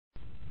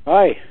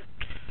Hi.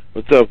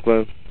 What's up,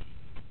 Glenn?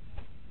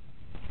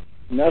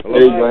 Nothing.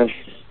 Hey, Glenn.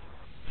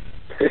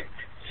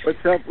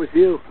 What's up with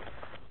you?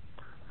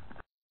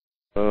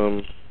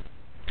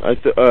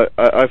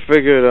 I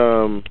figured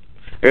I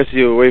guess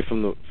you were away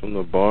from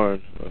the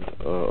barn,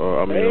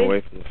 or I mean Hey?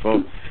 away from the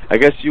phone. I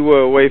guess you were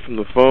away from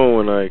the phone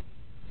when I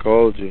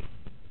called you.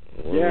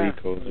 When Yeah, we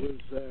called I you.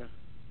 was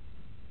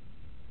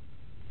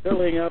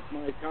filling up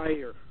my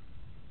tire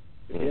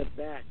to get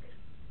back.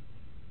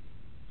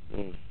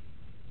 Mm.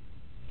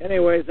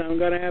 Anyways, I'm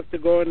going to have to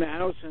go in the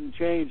house and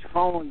change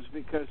phones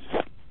because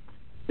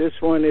this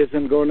one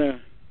isn't going to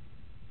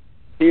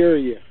hear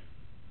you.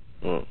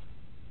 Mm.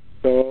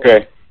 So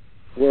Okay.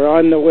 we're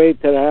on the way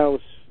to the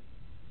house.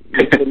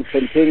 You can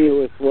continue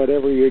with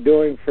whatever you're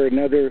doing for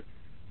another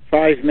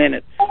 5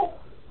 minutes.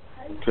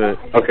 Okay.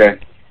 Okay.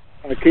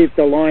 I'll keep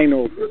the line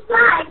open.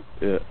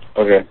 Yeah.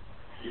 Okay.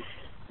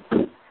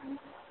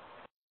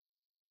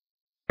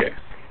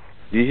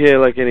 Do you hear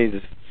like any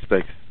just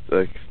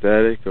like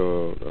static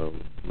or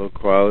low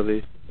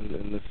quality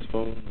in this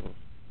phone?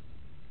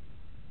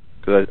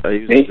 Because I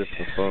use a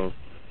different phone.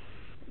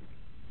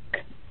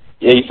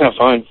 Yeah, you sound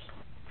fine.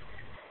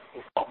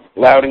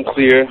 Loud and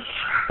clear.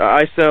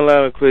 I sound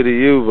loud and clear to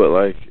you, but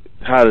like,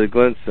 how did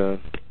Glenn sound?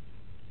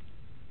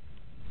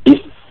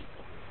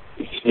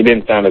 He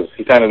didn't sound as.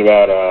 He sounded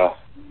about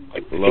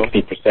like Low?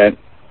 60%.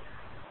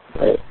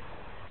 Right.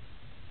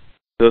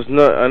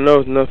 I know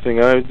it's nothing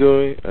I'm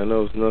doing. I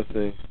know it's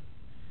nothing.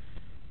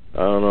 I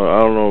don't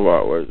know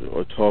about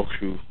what talk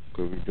show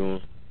could be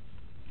doing,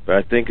 but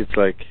I think it's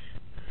like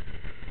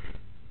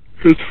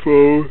his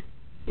phone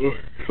or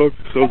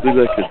something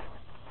that could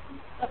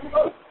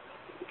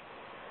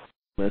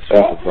mess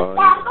with the volume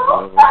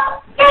or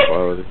whatever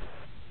quality.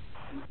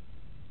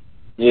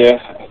 Yeah,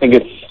 I think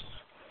it's.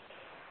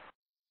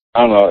 I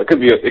don't know. It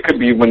could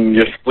be when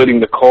you're splitting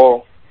the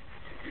call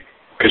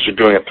because you're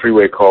doing a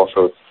three-way call,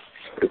 so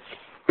it's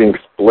being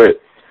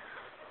split.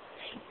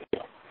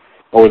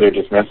 Or they're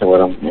just messing with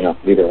them,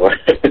 either way.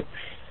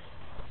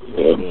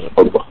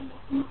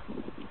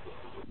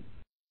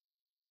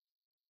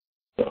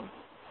 Yeah.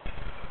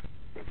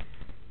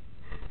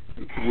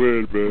 It's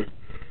weird, man.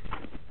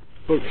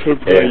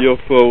 Sometimes your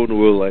phone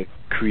will like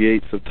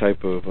create some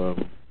type of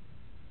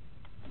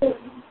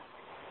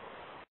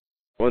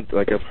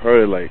like I've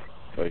heard it like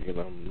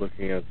I'm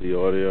looking at the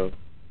audio,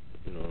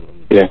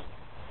 I'm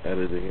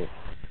editing it.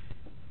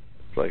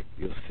 It's like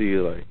you'll see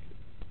like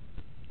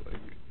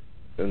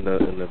in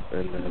that I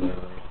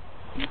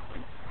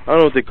don't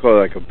know what they call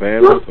it, like a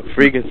bandwidth, a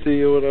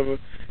frequency or whatever.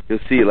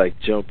 You'll see it like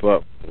jump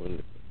up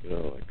when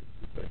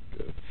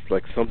it's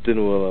like something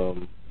will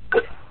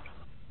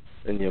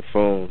in your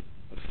phone.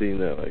 I've seen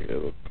that like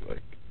it'll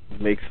like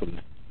make some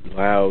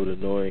loud,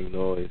 annoying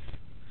noise,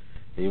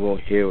 and you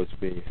won't hear what's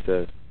being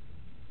said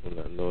when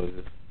that noise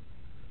is.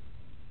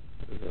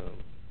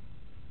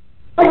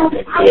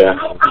 Yeah,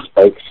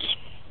 spikes.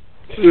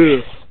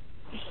 Yeah.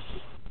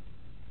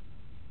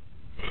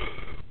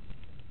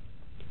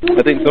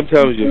 I think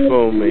sometimes your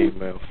phone may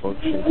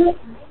malfunction.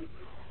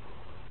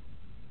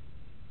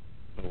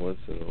 Once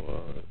in a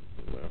while, it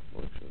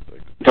malfunctions.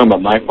 Like, You talking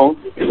about my phone?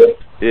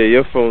 yeah,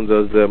 your phone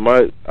does that.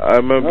 I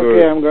remember.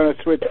 Okay, I'm going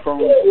to switch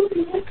phones.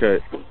 Okay.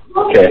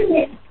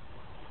 Okay.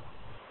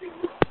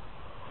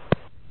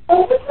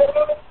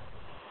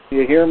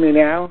 You hear me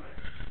now?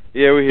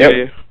 Yeah, we hear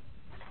you.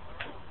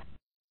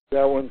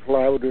 That one's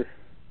louder.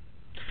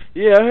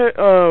 Yeah, I heard,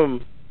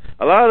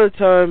 a lot of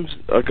times,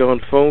 like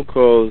on phone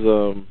calls,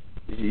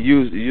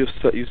 you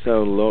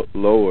sound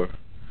lower.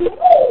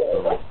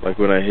 Like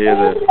when I hear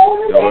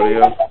the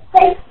audio.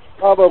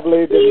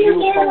 Probably the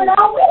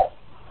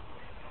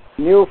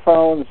new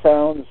phone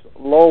sounds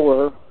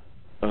lower,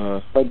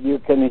 but you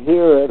can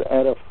hear it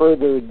at a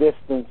further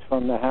distance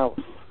from the house.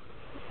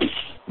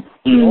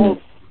 The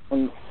old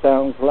phone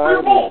sounds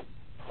louder,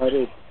 but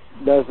it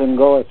doesn't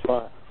go as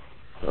far.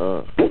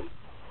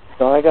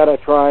 So I got to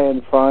try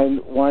and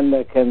find one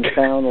that can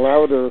sound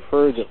louder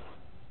further.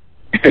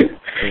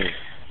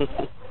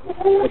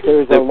 But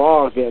there's a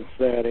law against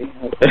that,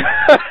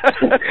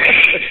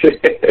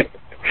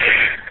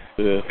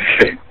 Yeah.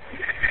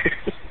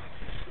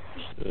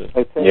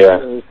 I think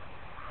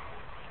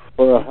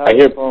for a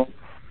house phone,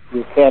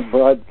 you can't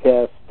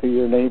broadcast to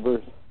your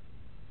neighbors.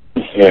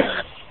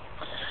 Yeah.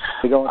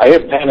 I hear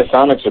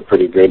Panasonics are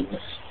pretty good.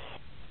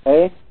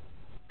 Hey?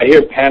 I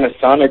hear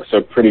Panasonics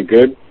are pretty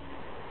good.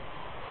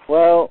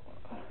 Well,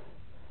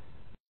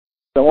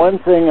 the one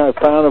thing I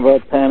found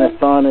about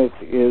Panasonic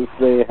is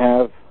they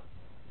have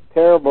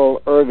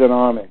terrible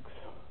ergonomics.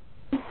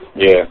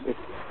 Yeah. If you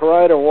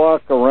try to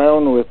walk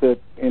around with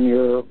it in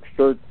your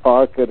shirt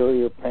pocket or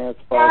your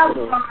pants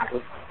pocket,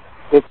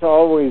 it's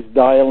always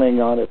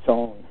dialing on its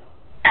own.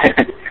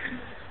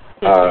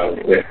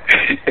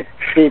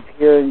 Keep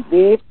hearing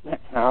beep,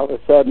 all of a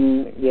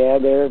sudden,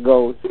 there it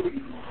goes.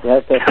 You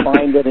have to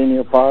find it in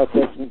your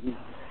pocket and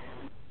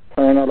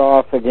turn it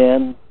off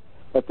again.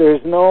 But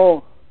there's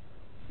no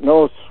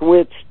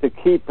switch to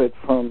keep it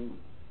from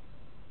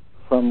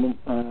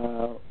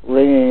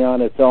ringing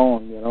on its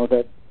own.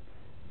 That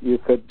You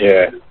could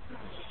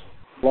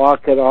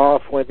lock it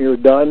off when you're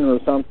done or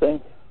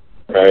something.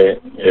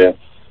 Right, yeah.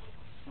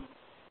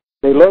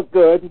 They look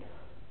good.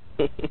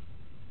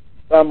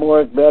 Some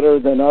work better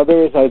than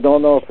others. I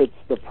don't know if it's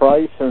the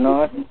price or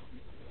not.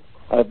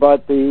 I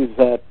bought these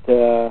at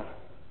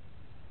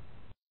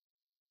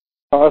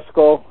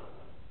Costco.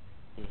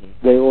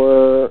 They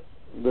were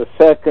the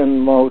second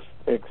most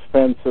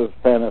expensive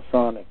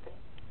Panasonic.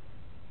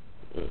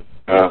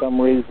 For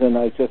some reason,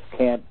 I just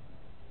can't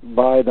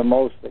buy the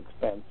most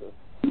expensive.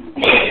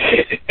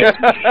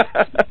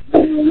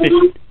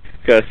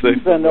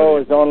 Even though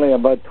it's only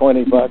about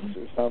 $20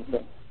 or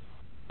something.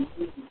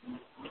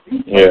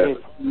 Yeah.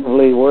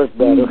 Probably work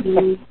better.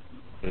 I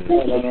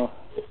don't know.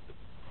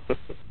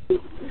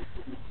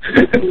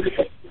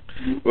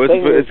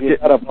 You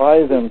gotta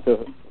buy them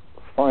to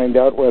find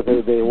out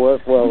whether they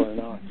work well or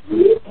not.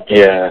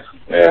 Yeah,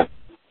 yeah.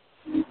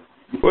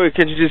 Well,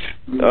 can you just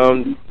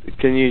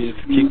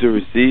keep the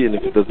receipt, and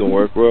if it doesn't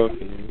work well,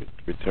 can you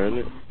return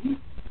it?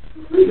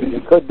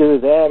 You could do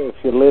that if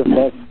you live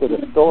next to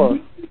the store.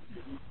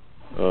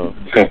 Oh.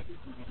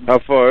 How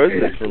far is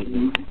it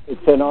from?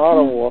 It's in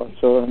Ottawa,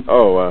 so.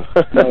 Oh wow.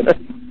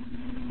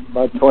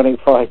 about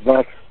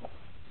 $25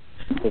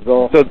 to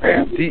go. So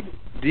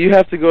do you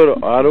have to go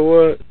to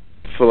Ottawa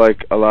for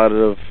like a lot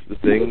of the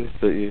things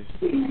that you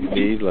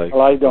need? Like.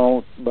 Well, I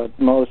don't, but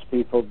most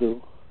people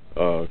do.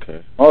 Oh,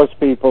 okay. Most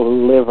people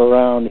who live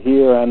around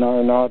here and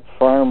are not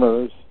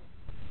farmers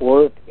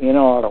work in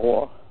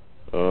Ottawa.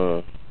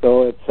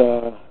 So it's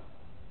a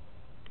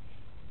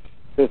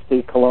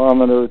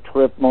 50-kilometer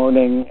trip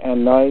morning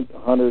and night,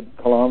 100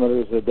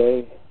 kilometers a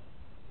day.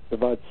 It's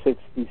about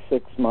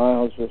 66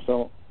 miles or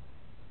so.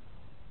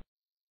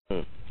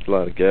 It's a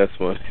lot of gas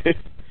money.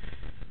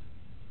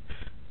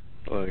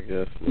 A lot of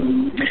gas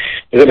money.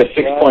 Is it a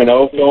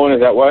 6.0 going? Is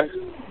that why?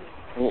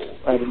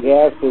 The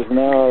gas is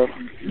now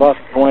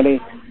 $1.20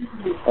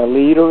 a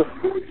liter.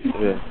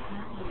 Yeah.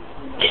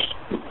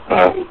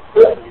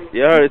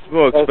 Yeah, it's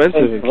more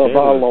expensive in Canada. A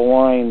bottle of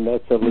wine,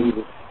 that's a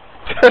liter.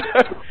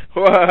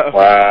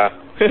 Wow.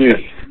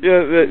 Yeah,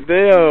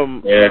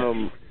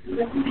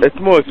 it's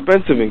more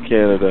expensive in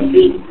Canada.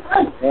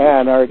 Yeah,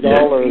 and our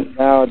dollar is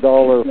now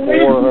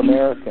 $1.04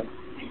 American.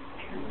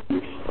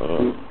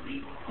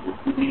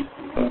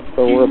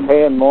 So we're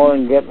paying more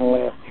and getting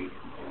less.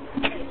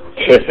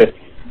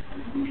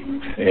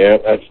 Yeah,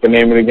 that's the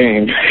name of the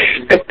game.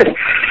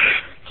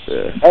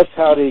 That's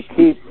how they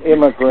keep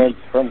immigrants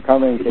from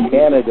coming to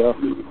Canada,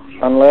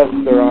 unless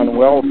they're on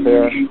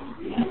welfare,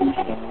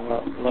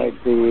 like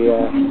the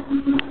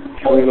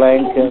Sri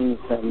Lankans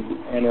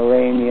and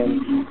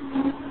Iranians.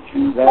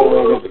 That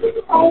way they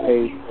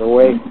pay their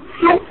way.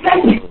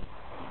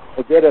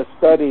 I did a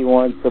study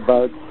once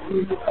about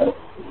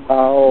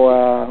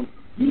how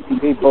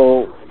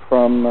people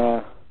from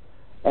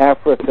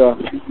Africa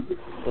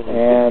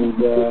and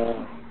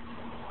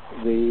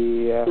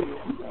the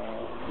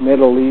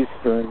Middle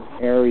Eastern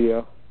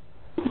area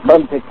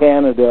come to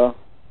Canada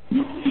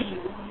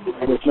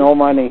with no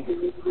money,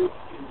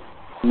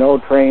 no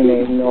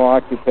training, no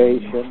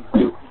occupation,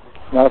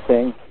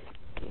 nothing.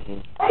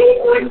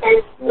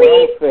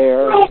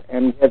 Welfare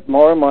and get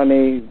more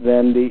money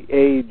than the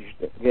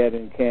aged get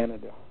in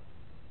Canada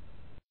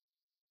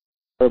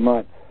per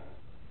month.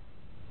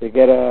 They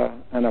get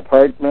an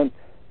apartment,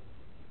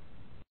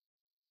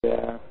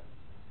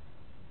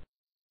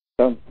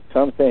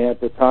 something at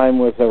the time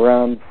was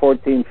around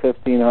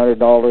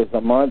 $1,500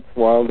 a month,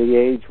 while the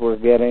aged were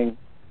getting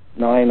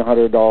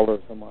 $900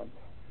 a month.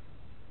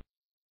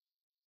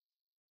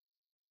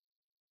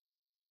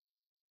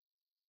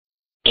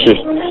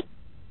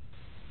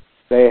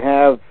 They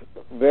have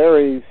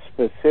very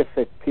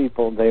specific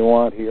people they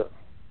want here.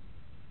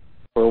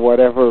 For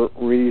whatever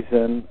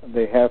reason,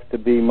 they have to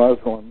be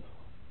Muslims.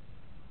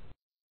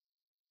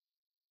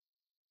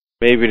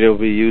 Maybe they'll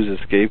be used as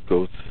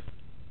scapegoats.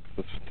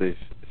 That's what they've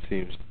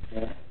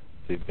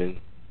been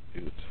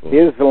used for.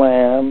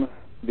 Islam,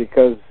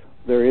 because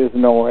there is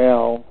no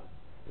L,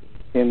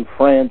 in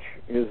French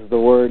is the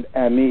word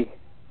ami,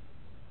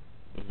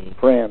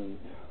 friends.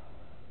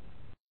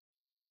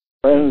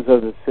 Friends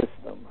of the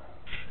system.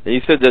 And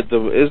you said that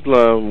the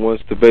Islam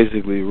wants to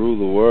basically rule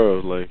the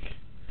world, like.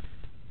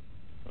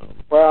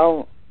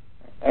 Well,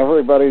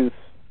 everybody's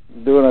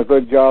doing a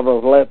good job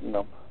of letting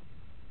them.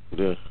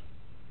 Yeah.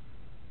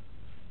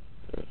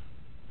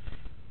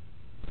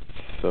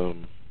 So,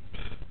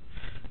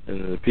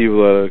 and the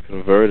people that are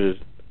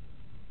converted,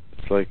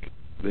 it's like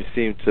they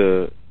seem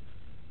to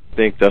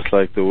think that's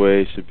like the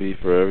way it should be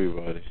for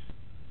everybody.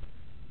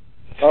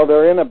 Well,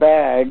 they're in a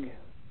bag,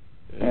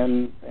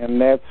 and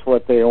that's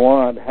what they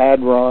want.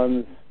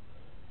 Hadrons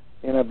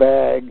in a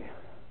bag.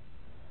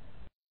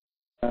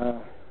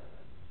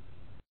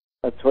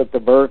 That's what the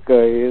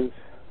burqa is,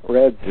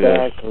 red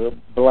sack or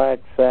black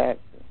sack,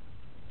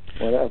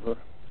 whatever.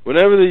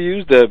 Whenever they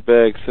use that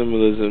bag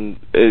symbolism,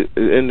 it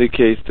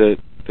indicates that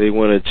they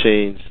want to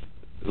change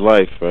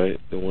life, right?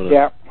 They want to.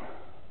 Yeah.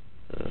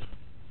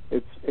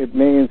 It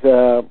means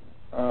a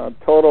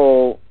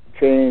total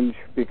change,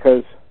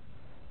 because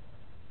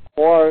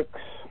quarks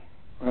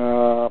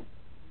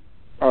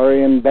are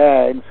in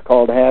bags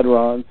called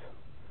hadrons,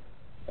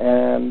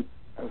 and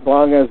as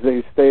long as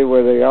they stay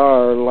where they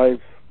are,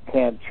 life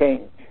can't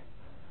change.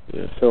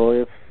 Yeah. So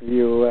if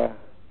you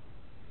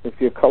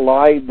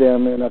collide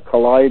them in a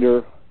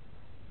collider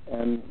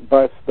and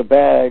bust the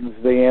bags,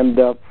 they end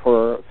up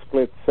for a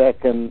split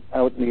second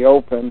out in the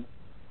open,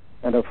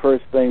 and the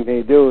first thing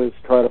they do is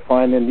try to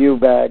find a new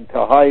bag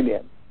to hide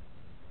in.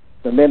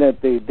 The minute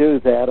they do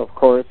that, of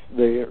course,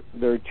 they're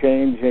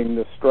changing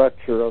the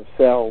structure of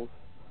cells,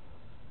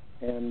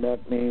 and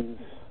that means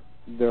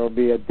there'll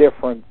be a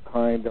different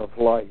kind of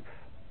life.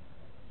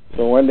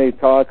 So when they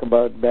talk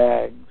about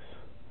bags,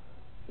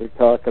 they're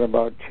talking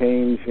about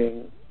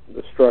changing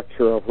the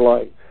structure of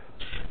life.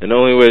 And the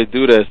only way to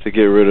do that is to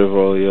get rid of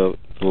all the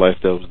life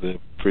that was there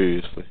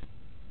previously.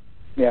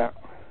 Yeah.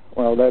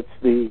 Well, that's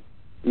the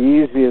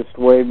easiest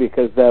way,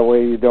 because that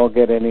way you don't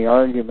get any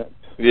arguments.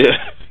 Yeah.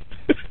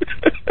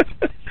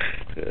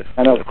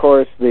 And of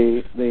course,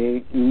 the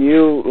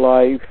new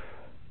life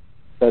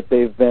that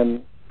they've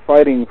been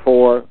fighting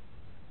for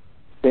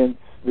since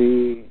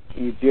the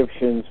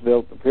Egyptians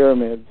built the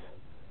pyramids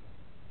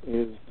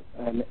is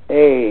an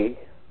A.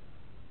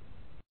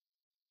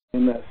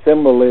 In the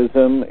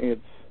symbolism,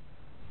 it's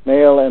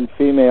male and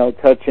female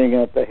touching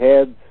at the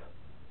heads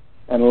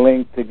and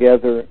linked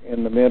together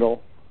in the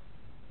middle.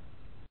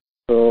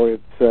 So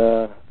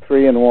it's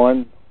 3 in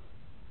 1.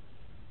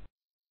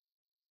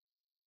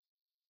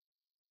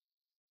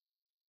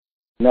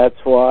 And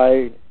that's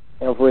why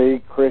every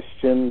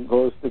Christian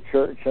goes to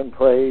church and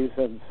prays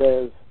and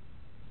says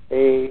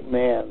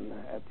Amen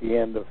at the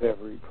end of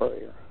every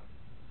prayer.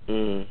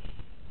 Mm.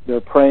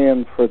 They're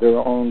praying for their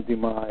own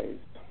demise.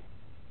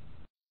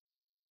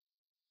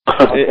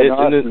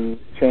 Akhenaten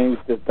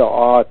changed it to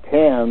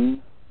A10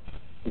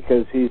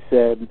 because he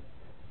said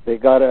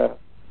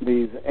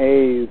these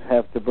A's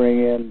have to bring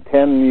in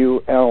 10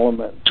 new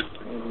elements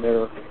in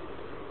their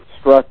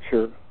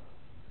structure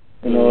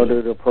in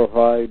order to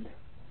provide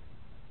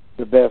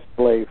the best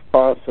life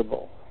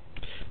possible.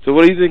 So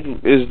what do you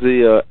think is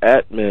the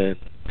Atman?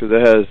 Because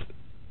it has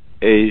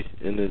A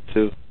in it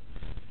too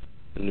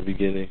in the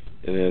beginning,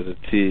 and it has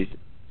a T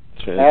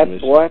transmission.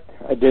 At what?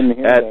 I didn't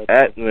hear that.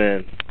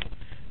 Atman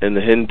in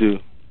the Hindu.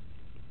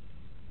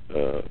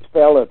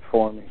 Spell it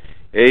for me.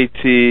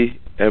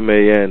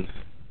 ATMAN.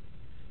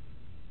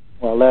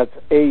 Well, that's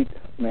 8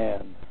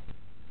 man.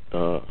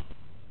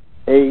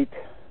 8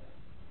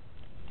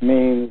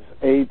 means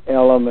 8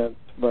 elements,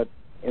 but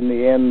in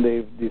the end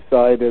they've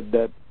decided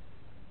that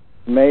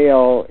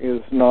male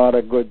is not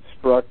a good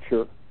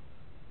structure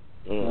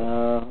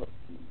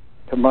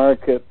to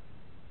market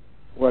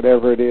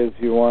whatever it is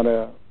you want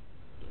to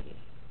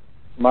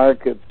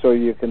market, so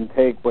you can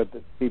take what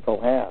the people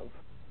have.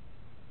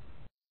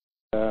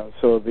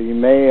 So the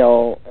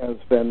male has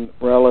been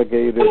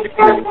relegated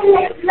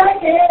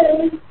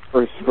to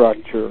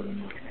infrastructure,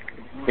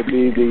 to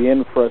be the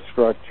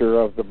infrastructure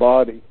of the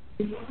body,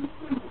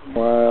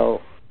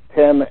 while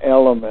 10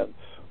 elements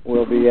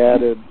will be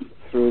added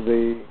through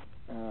the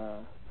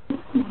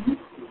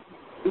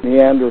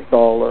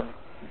Neanderthaler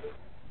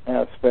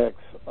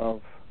aspects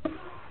of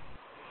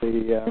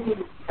the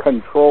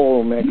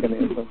control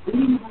mechanism.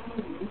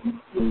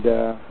 And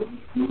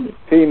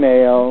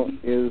female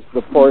is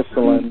the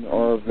porcelain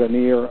or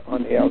veneer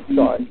on the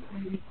outside.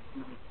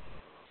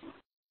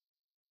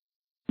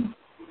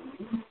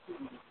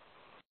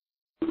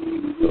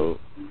 So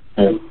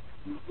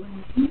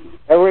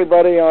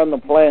everybody on the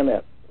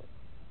planet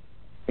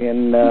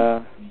in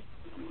a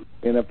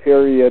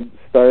period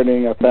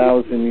starting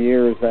 1,000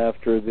 years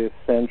after this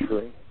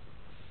century,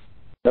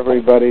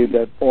 everybody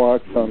that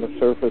walks on the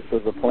surface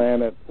of the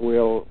planet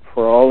will,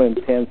 for all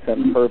intents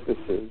and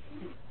purposes,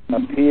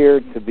 appear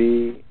to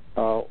be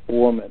a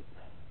woman,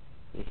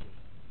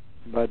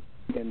 but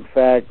in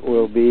fact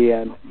will be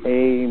an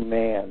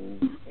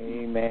A-man.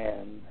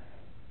 A-man.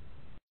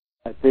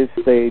 At this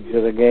stage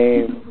of the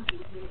game,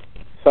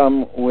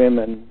 some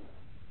women,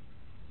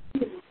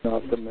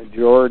 not the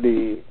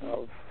majority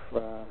of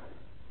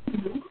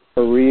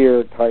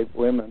career-type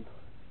women,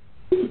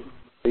 at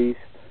least,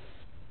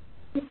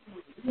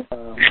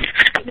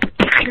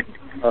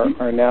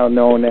 are now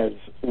known as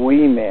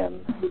we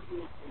men,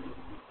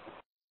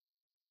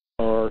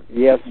 or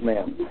yes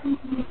men.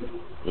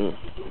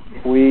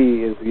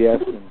 We is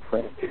yes in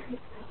French.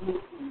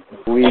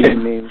 We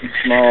means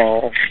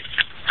small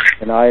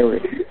in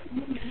Irish.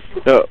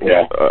 Now,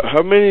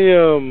 how many,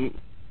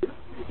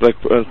 like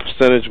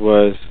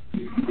percentage-wise,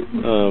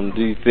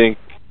 do you think,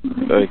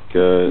 like,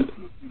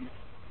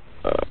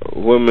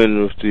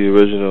 women with the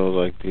original,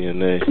 like,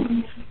 DNA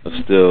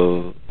are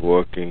still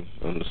working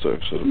on the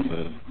surface of the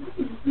planet?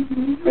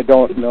 I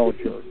don't know,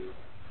 George.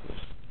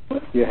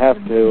 You have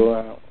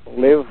to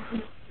live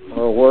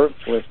or work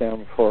with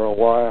them for a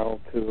while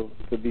to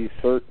be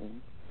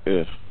certain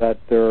that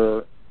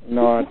they're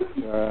not,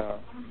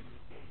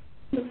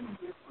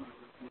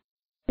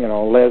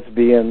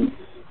 lesbians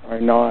are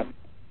not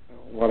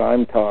what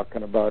I'm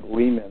talking about,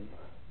 women.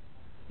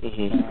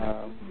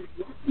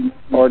 Mm-hmm.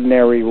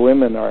 Ordinary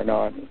women are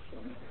not.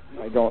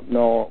 I don't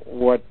know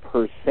what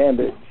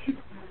percentage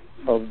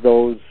of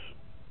those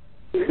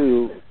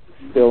two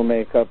still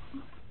make up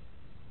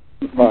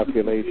the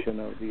population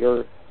of the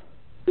Earth.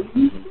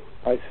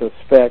 I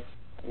suspect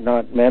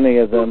not many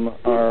of them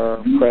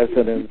are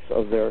presidents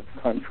of their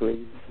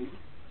countries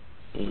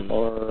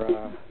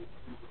or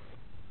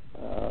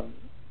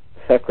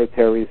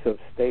secretaries of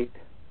state.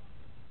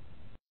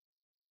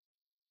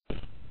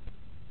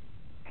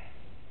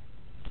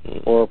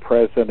 Or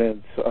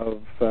presidents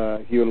of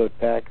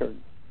Hewlett-Packard.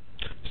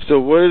 So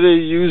what are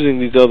they using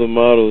these other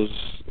models,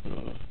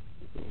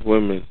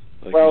 women?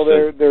 Like well,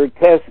 they're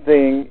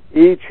testing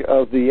each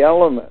of the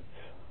elements.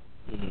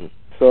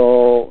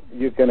 So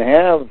you can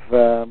have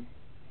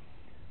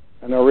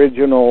an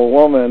original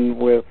woman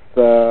with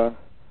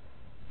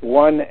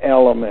one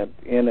element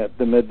in it,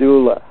 the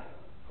medulla,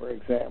 for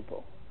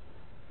example.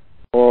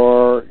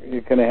 Or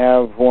you can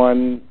have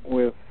one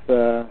with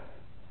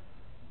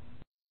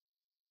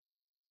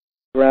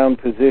ground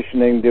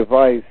positioning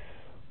device,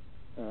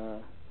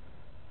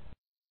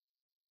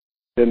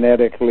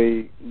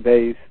 genetically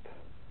based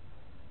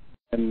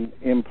and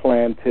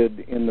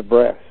implanted in the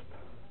breast.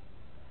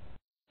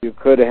 You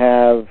could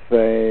have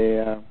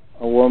a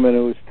woman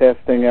who's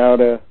testing out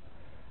a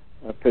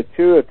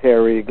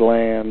pituitary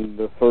gland,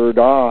 the third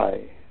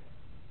eye.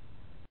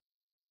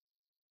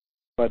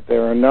 But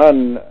there are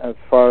none, as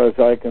far as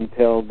I can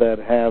tell, that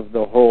have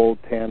the whole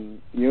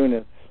 10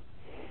 units.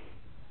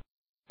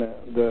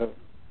 The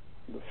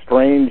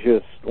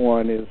strangest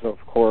one is, of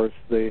course,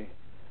 the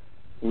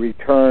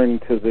return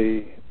to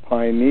the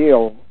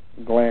pineal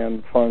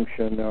gland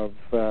function of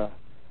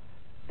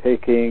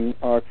taking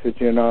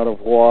oxygen out of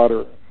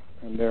water,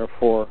 and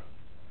therefore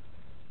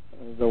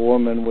the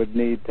woman would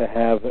need to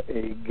have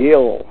a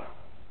gill.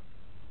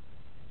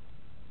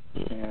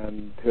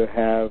 And to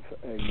have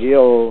a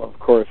gill, of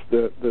course,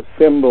 the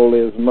symbol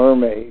is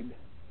mermaid,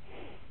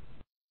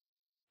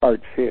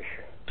 part fish.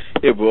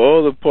 Yeah, but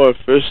all the part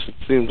fish, it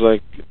seems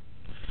like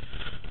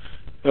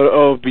it'll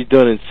all be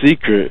done in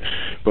secret,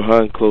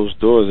 behind closed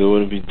doors. It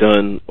wouldn't be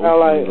done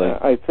openly. Well,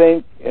 I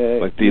think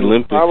like the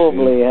Olympics.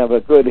 Probably have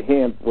a good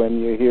hint when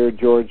you hear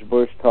George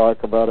Bush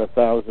talk about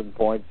 1,000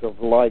 points of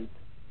light.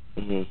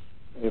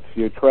 If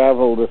you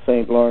travel the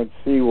St. Lawrence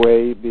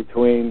Seaway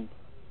between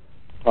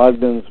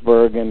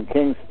Ogdensburg and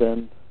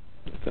Kingston,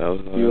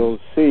 you'll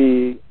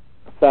see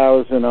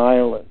 1,000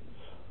 islands.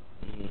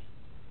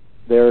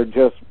 They're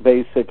just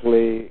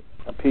basically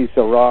a piece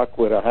of rock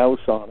with a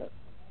house on it.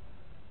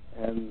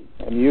 And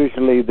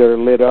usually they're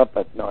lit up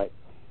at night.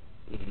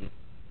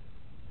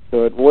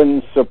 So it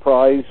wouldn't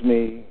surprise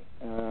me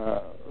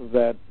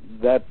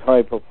that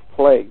type of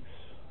place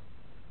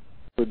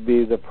would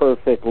be the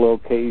perfect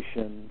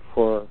location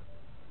for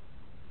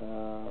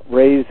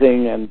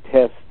raising and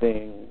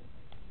testing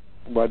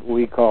what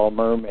we call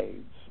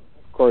mermaids.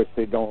 Of course,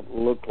 they don't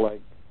look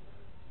like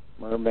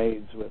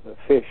mermaids with a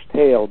fish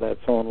tail. That's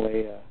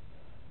only a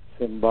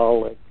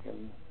symbolic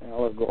and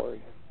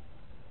allegory.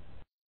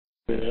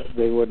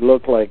 They would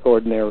look like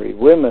ordinary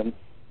women,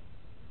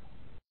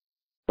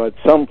 but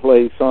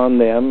someplace on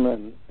them,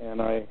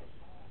 and I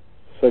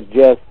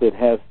suggest it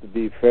has to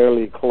be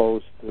fairly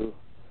close to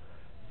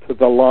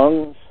the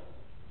lungs.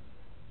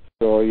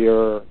 So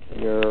your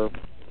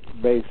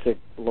basic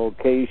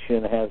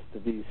location has to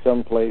be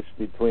someplace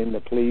between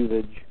the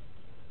cleavage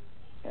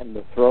and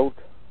the throat.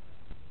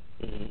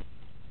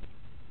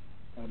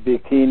 A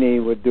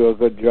bikini would do a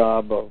good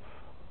job of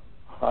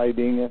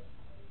hiding it.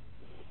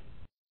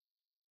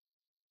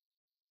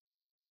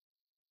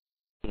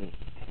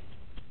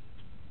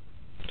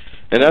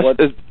 And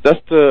that's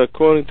the,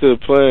 according to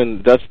the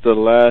plan, that's the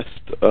last.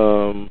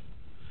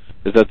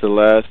 Is that the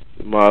last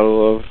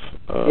model of?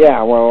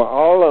 Yeah. Well,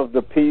 all of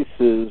the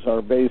pieces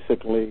are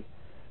basically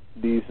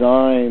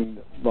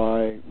designed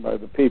by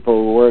the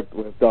people who worked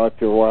with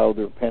Dr.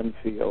 Wilder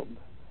Penfield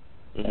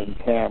and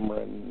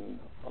Cameron.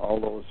 All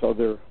those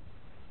other.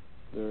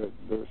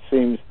 There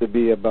seems to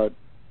be about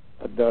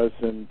 12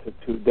 to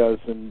 24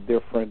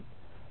 different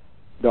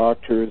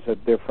doctors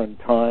at different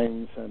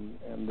times,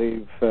 and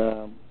they've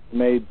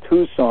made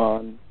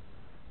Tucson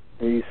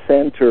the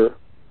center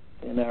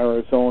in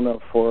Arizona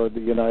for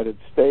the United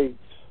States,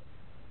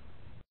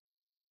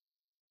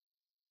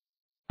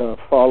 a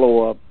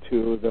follow-up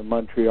to the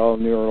Montreal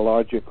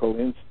Neurological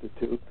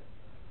Institute.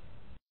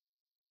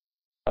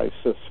 I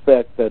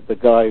suspect that the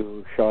guy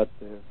who shot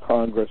the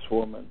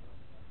congresswoman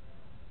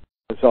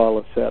was all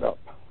a setup.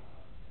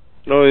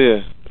 Oh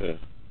yeah, yeah.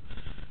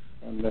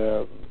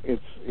 And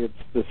it's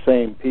the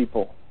same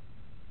people.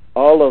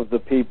 All of the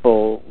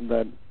people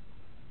that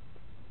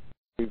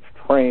we've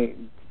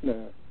trained,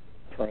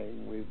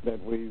 that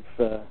we've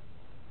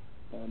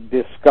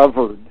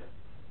discovered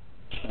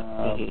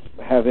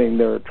having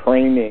their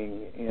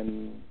training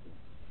in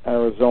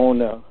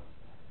Arizona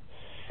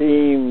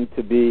seem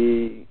to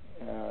be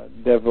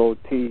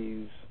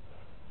devotees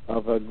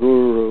of a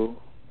guru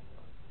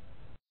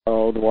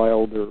called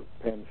Wilder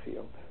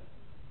Penfield.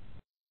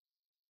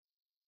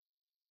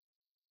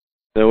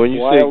 Now, when you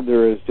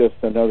Wilder is just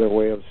another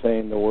way of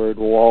saying the word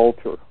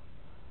Walter,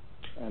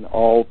 an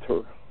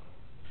altar.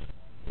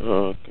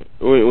 Oh, okay.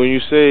 When you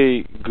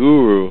say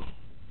guru,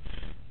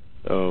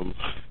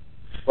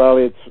 well,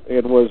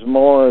 it was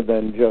more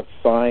than just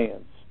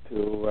science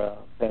to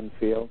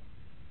Penfield.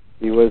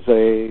 He was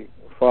a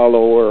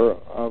follower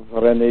of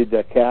René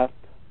Descartes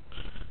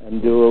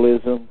and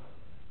dualism.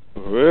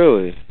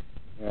 Really?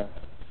 Yeah.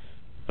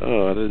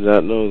 Oh, I did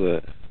not know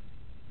that.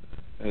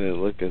 I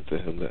didn't look into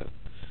him then.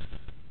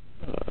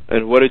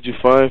 And what did you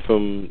find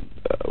from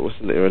what's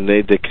the name,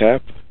 René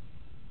Descartes?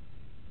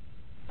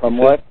 From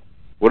what?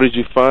 What did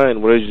you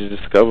find? What did you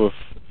discover?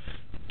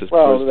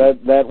 Well,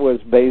 that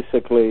was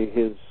basically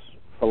his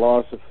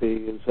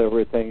philosophy. Is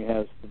everything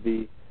has to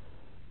be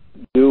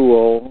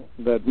dual,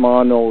 that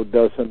mono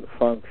doesn't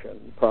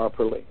function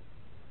properly.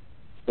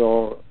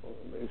 So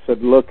he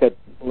said, look at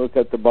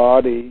the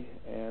body,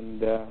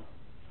 and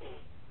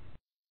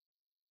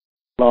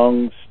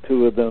lungs,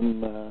 two of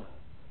them,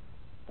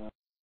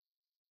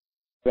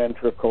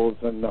 ventricles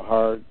and the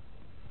heart,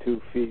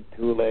 2 feet,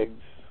 2 legs,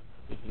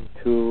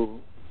 2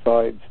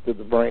 sides to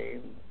the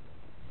brain.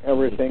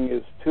 Everything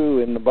is 2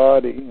 in the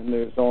body, and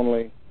there's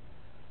only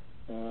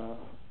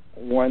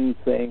one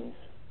thing,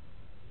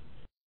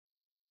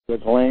 the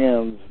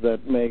glands,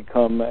 that may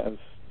come as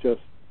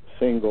just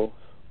singles.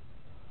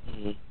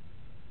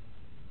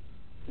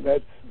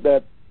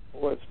 That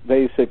was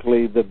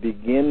basically the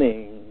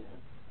beginning,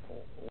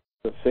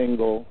 the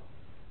single.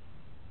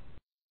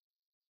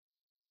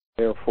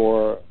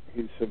 Therefore,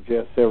 he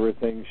suggests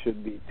everything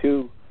should be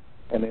 2,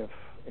 and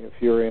if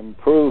you're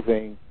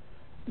improving,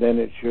 then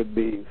it should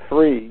be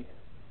 3,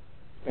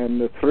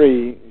 and the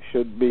 3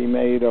 should be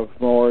made of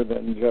more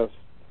than just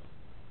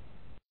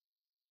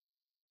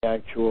the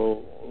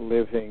actual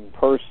living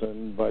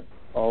person, but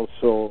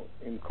also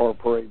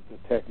incorporate the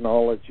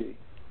technology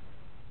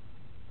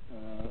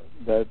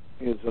that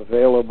is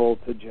available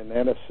to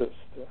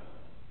geneticists to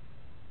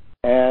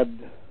add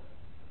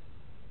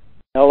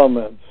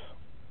elements.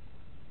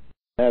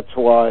 That's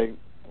why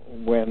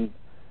when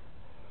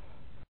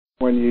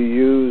you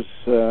use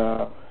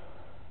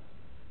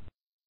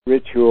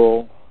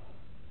ritual,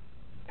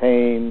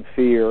 pain,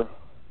 fear,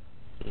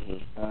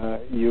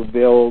 you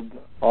build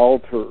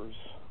altars,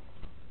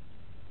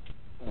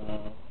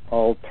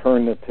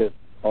 alternatives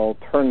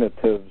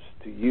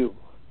to you,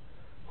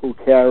 who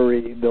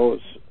carry those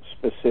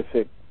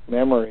specific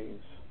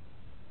memories.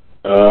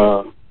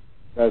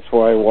 That's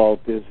why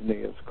Walt Disney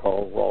is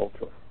called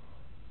Walter.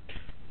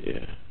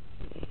 Yeah.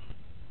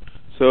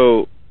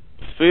 So,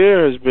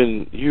 fear has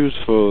been used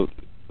for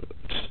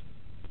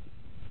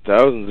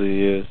thousands of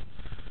years.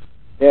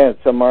 Yeah,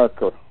 it's a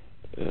marker.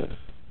 Yeah.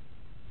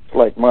 It's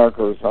like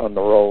markers on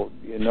the road,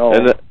 you know.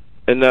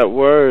 And that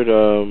word,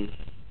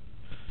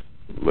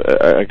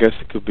 I guess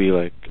it could be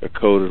like a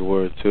coded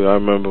word too. I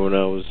remember when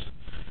I was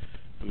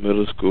in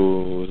middle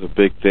school, it was a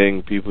big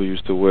thing. People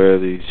used to wear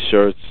these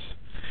shirts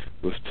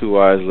with 2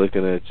 eyes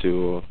looking at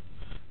you. Or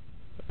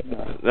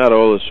not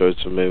all the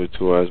shirts were made with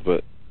 2 eyes,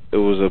 but it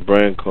was a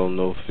brand called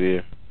No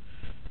Fear.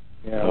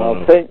 Yeah,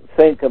 well,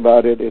 think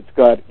about it. It's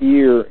got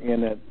ear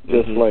in it,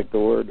 just like the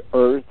word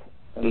earth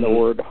and the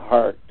word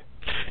heart.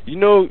 You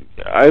know,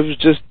 I was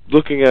just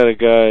looking at a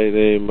guy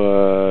named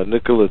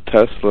Nikola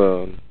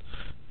Tesla on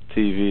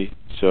TV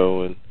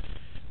show, and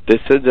they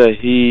said that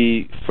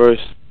he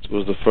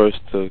was the first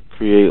to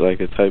create like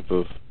a type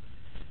of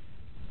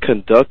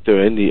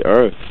conductor in the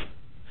earth,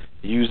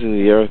 using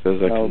the earth as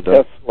a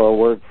conductor. Tesla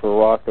worked for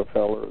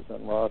Rockefellers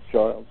and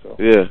Rothschild, so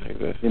yeah,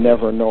 exactly. You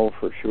never know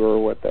for sure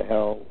what the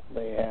hell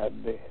they had.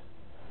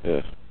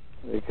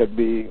 They could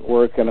be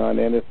working on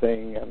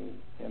anything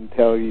and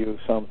tell you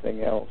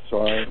something else,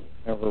 so I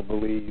never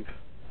believe.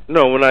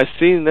 No, when I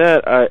seen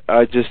that,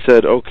 I just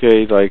said,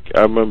 okay, like,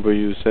 I remember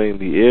you saying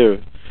the air,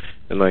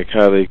 and like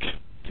how you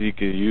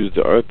could use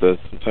the earth as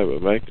some type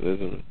of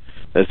mechanism.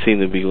 That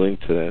seemed to be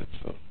linked to that,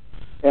 so.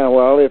 Yeah,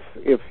 well,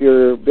 if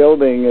you're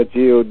building a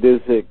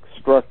geodesic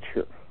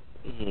structure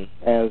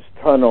as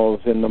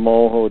tunnels in the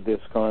Moho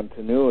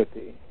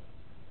discontinuity,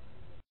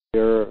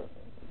 your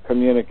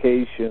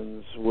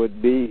communications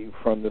would be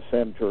from the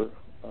center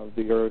of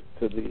the earth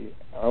to the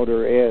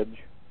outer edge,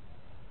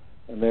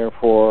 and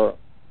therefore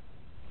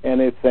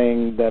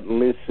anything that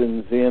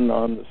listens in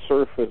on the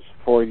surface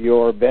for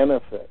your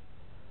benefit,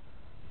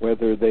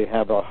 whether they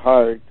have a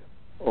heart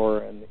or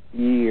an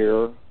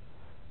ear,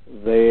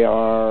 they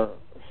are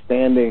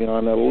standing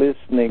on a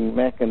listening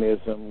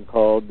mechanism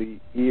called the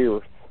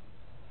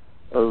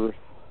earth.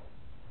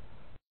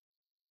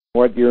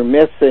 What you're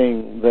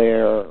missing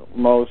there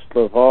most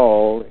of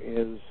all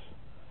is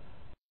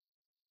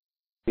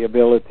the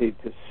ability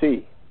to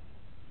see.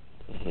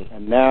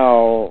 And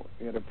now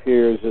it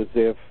appears as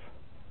if,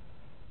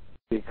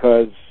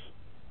 because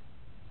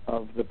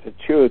of the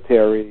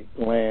pituitary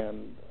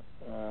gland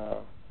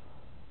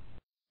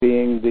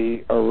being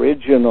the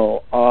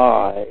original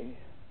eye,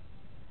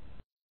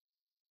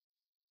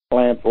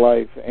 plant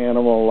life,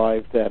 animal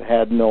life that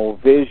had no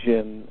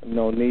vision,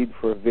 no need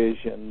for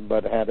vision,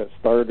 but had a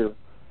starter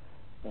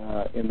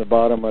in the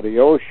bottom of the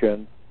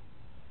ocean,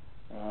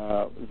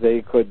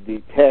 they could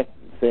detect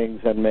things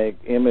and make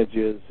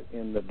images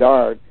in the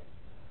dark,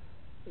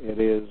 it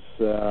is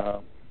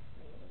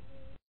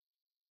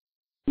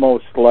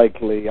most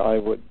likely, I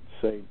would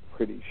say,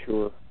 pretty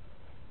sure.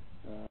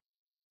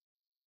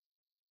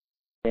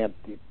 Can't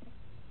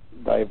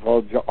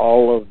divulge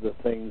all of the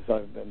things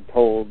I've been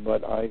told,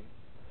 but I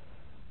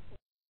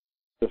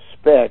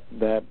suspect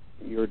that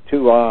your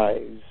two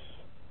eyes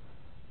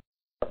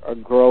are a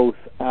growth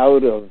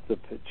out of the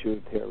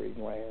pituitary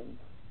gland.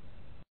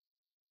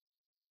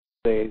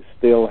 They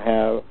still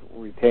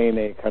retain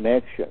a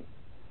connection.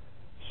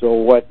 So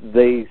what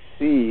they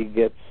see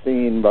gets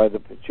seen by the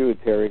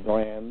pituitary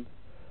gland,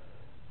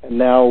 and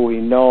now we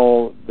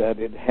know that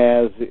it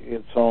has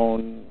its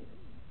own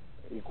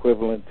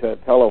equivalent to a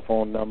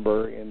telephone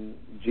number in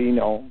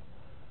genome.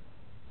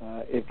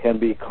 It can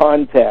be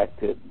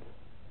contacted,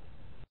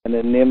 and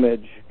an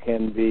image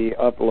can be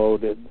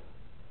uploaded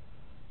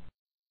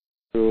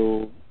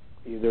through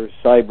either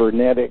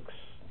cybernetics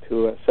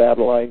to a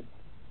satellite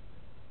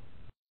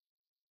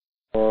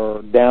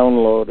or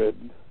downloaded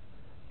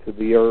to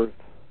the Earth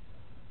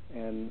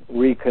and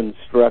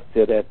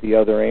reconstructed at the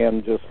other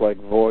end, just like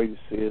voice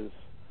is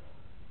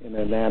in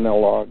an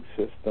analog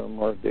system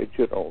or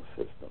digital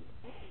system.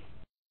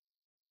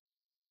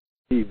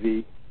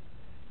 TV,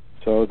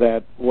 so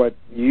that what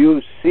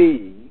you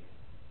see,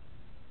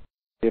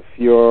 if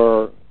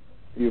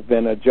you've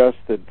been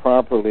adjusted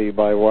properly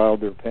by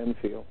Wilder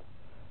Penfield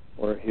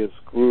or his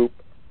group,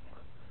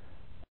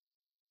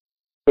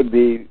 could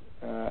be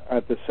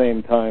at the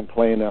same time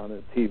playing on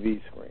a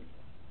TV screen.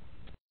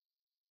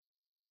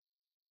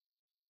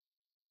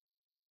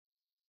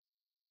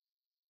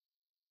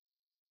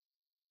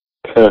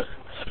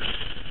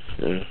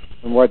 Yeah.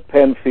 And what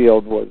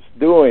Penfield was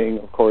doing,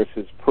 of course,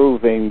 is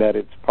proving that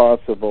it's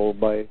possible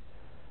by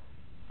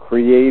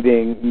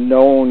creating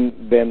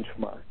known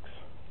benchmarks.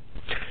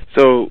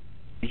 So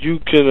you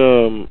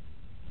can,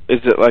 is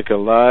it like a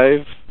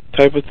live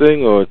type of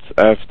thing, or it's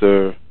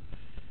after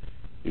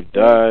you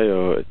die,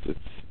 or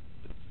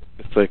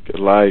it's like a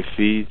live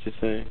feed, you're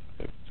saying?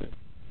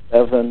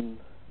 7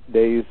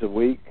 days a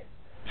week,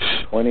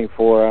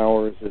 24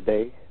 hours a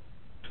day,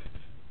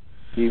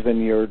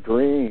 even your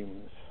dreams.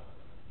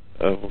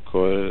 I've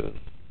recorded.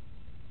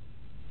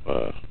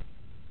 Wow.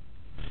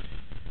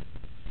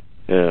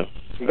 Yeah.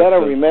 You got to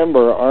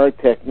remember, our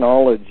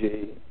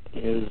technology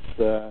is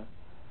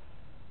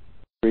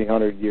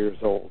 300 years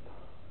old.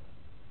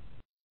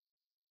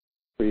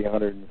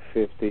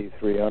 350,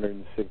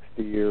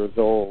 360 years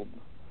old.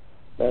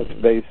 That's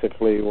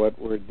basically what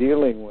we're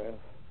dealing with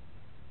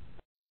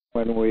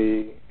when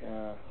we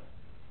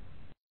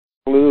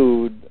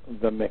include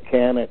the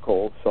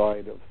mechanical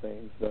side of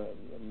things, the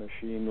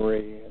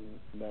machinery and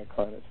that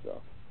kind of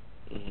stuff.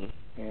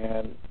 Mm-hmm.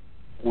 And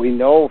we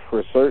know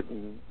for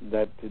certain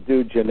that to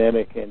do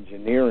genetic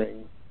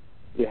engineering,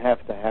 you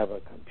have to have a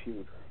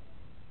computer.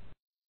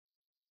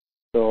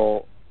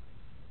 So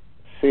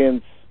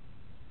since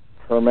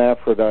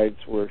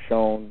hermaphrodites were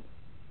shown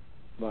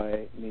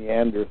by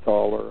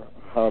Neanderthaler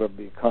how to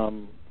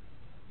become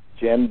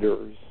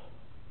genders,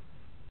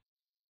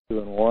 2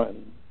 and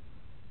 1,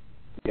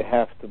 you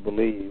have to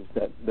believe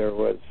that there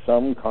was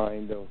some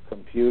kind of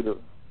computer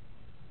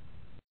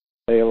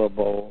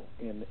available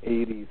in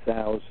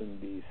 80,000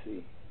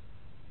 BC.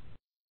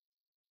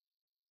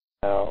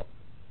 Now,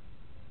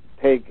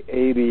 take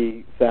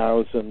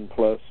 80,000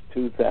 plus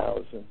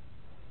 2,000,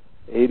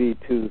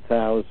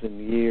 82,000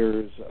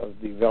 years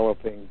of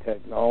developing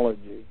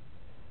technology.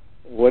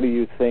 What do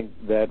you think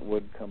that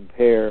would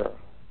compare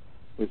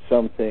with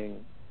something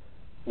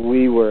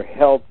we were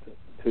helped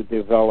to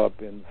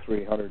develop in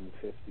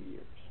 350 years?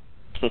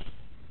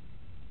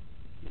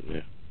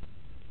 Yeah.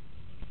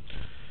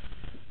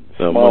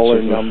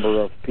 Smaller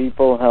number of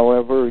people,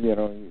 however,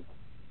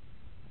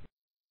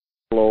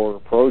 lower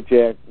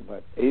project,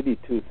 but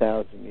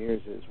 82,000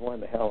 years is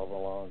one hell of a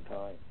long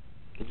time.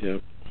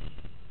 Yep.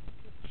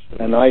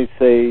 An ice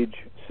age,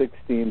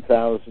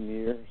 16,000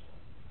 years.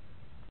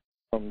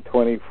 From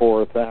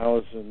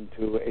 24,000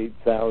 to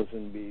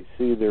 8,000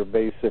 BC, they're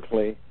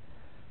basically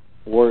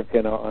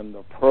working on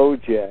the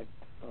project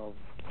of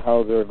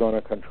how they're going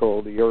to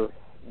control the Earth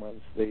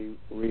once they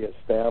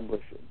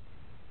reestablish it.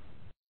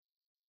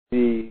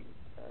 See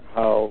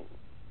how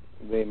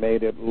they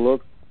made it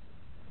look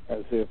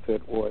as if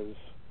it was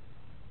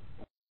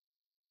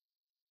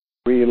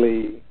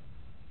really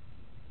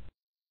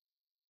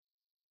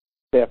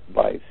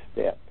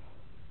step-by-step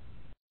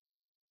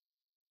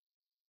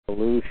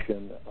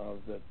evolution of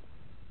the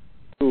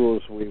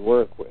tools we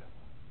work with.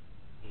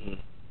 Mm-hmm.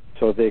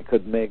 So they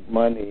could make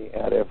money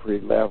at every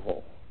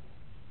level.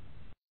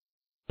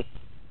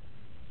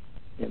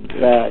 In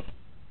fact,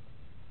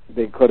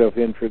 they could have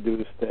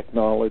introduced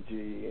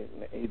technology in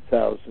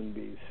 8,000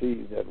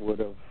 BC that would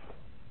have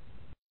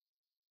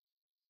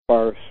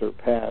far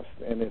surpassed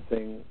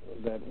anything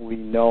that we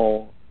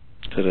know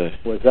today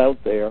was out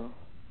there,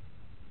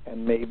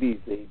 and maybe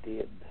they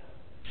did.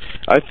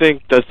 I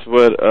think that's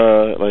what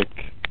like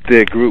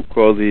their group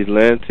called the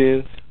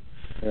Atlanteans.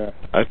 Yeah.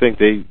 I think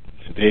they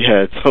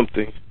had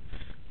something.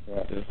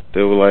 Yeah.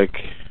 They were like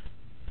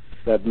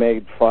that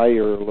made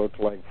fire look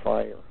like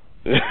fire.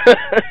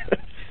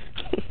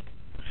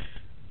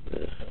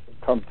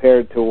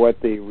 compared to what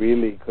they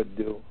really could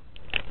do,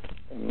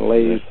 and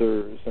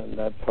lasers and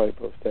that type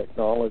of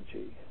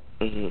technology.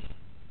 Mm-hmm.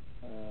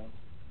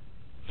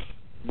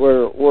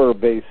 We're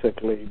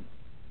basically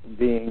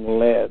being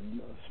led,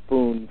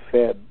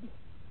 spoon-fed.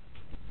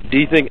 Do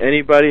you think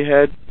anybody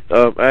had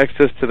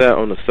access to that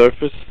on the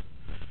surface?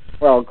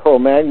 Well,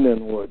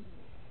 Cro-Magnon would.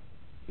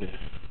 Yeah.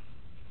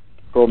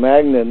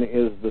 Cro-Magnon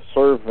is the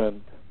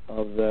servant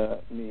of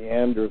the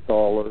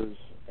Neanderthalers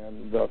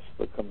and thus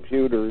the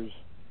computers.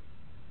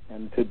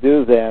 And to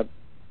do that,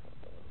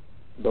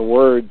 the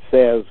word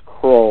says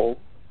crow,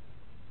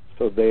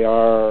 so they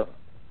are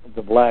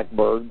the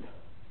blackbird.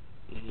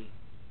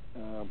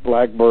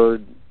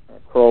 Blackbird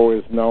crow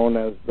is known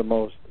as the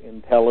most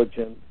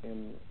intelligent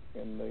in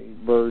the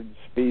bird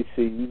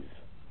species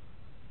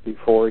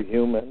before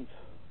humans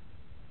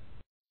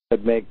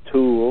that make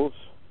tools.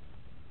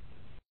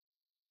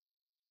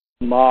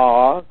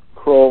 Ma,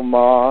 crow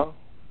ma,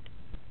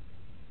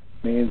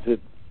 means it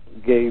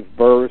gave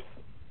birth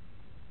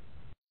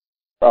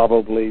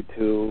probably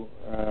to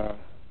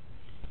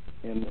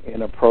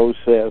in a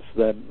process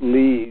that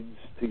leads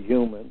to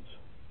humans,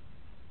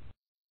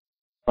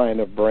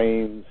 kind of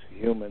brains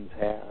humans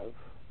have.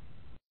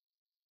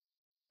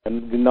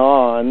 And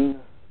Gnon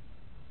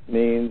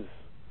means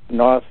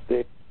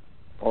Gnostic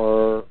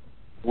or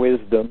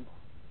wisdom.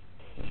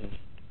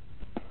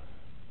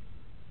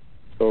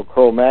 So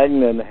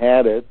Cro-Magnon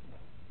had it,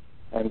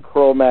 and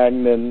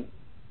Cro-Magnon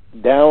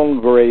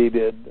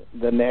downgraded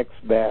the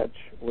next batch,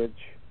 which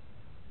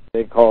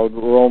they called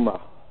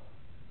Roma,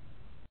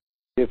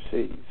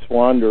 gypsies,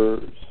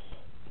 wanderers,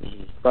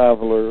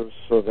 travelers,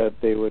 so that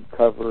they would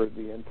cover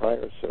the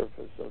entire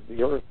surface of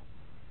the earth.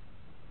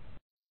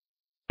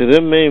 So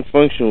their main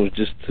function was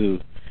just to,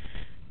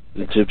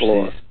 the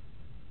Explore. gypsies,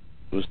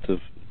 was to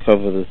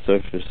cover the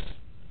surface.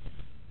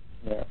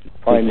 Yeah,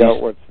 find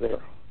out what's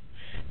there.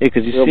 Yeah,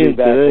 because you We'll see be them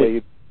back today.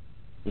 late.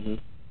 Mm-hmm.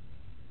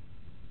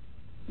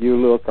 You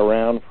look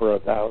around for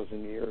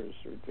 1,000 years,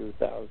 or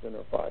 2,000,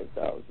 or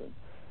 5,000,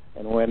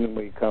 and when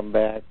we come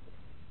back,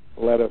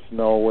 let us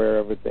know where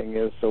everything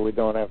is, so we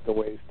don't have to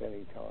waste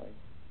any time.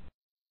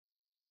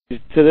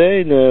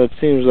 Today, now it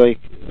seems like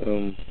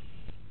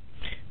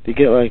they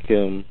get like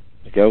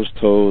I was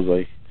told,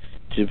 like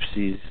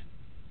gypsies,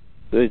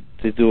 they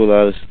do a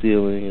lot of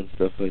stealing and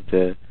stuff like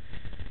that.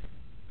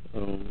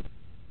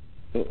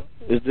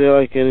 Is there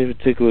like any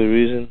particular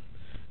reason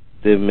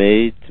they're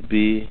made to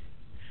be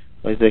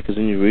like that? Because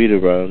when you read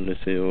about them, they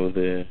say, oh,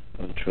 they're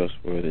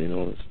untrustworthy and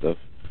all that stuff.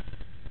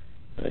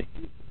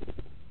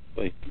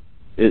 Like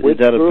is Which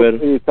that a group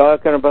better? are you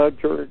talking about,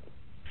 George?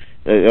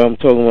 I'm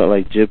talking about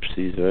like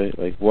gypsies, right?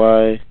 Like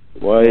why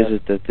is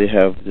it that they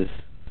have this?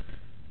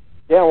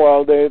 Yeah,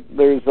 well,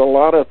 there's a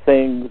lot of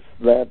things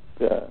that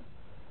the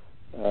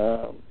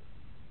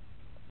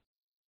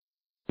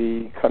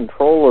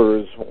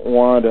controllers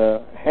want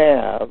to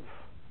have,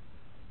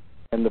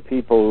 and the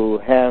people who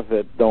have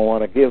it don't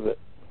want to give it.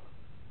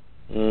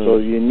 So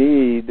you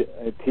need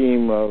a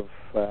team of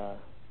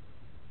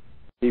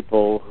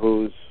people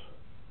whose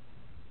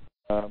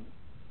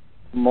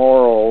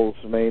morals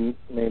may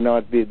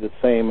not be the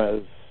same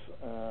as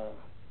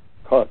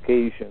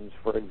Caucasians,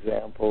 for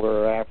example,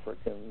 or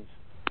Africans,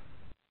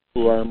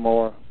 who are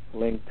more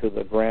linked to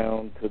the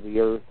ground, to the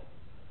earth.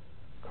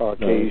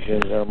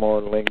 Caucasians are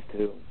more linked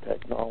to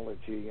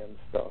technology and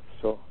stuff.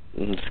 So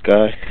in the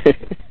sky.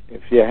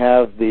 if you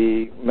have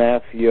the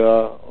mafia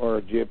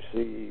or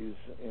gypsies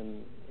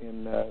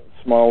in a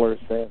smaller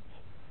sense,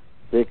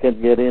 they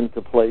can get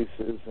into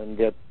places and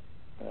get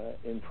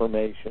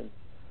information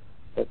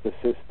that the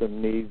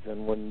system needs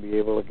and wouldn't be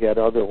able to get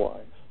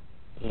otherwise.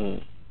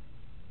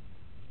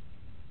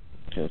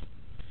 Yes.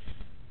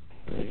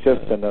 It's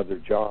just another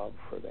job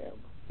for them.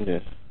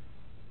 Yes.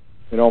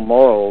 You know,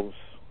 morals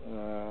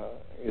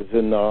is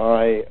in the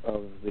eye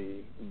of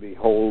the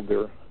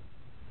beholder.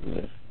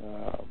 Yes.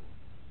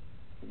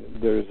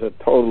 There's a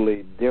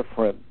totally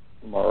different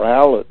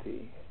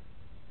morality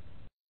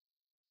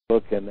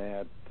looking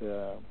at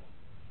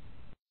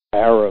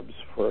Arabs,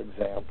 for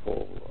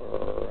example,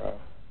 or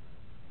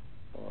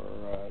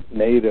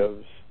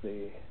natives,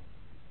 the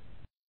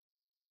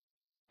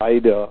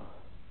Ida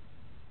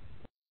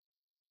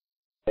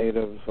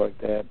natives like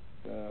that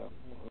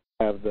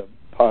have the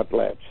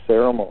potlatch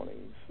ceremonies.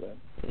 That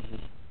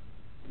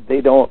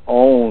they don't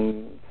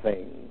own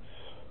things.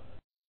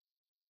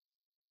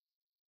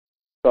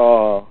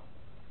 Saw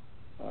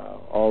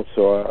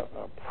also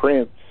a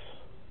prince,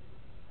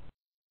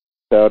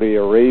 Saudi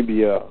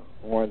Arabia,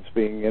 once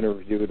being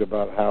interviewed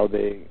about how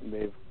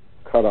they've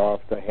cut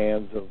off the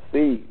hands of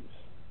thieves.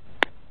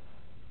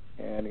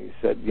 And he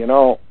said, you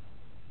know,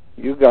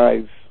 you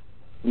guys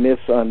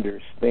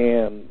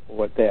misunderstand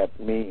what that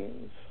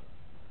means,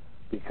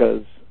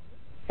 because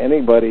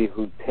anybody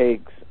who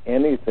takes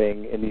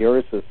anything in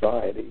your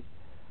society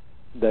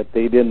that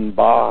they didn't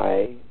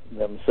buy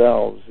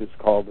themselves is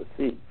called a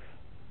thief.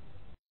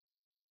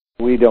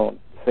 We don't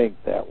think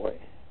that way.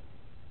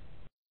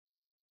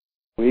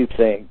 We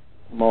think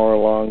more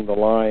along the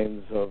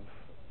lines of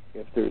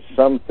if there's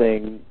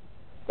something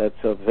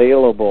that's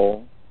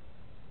available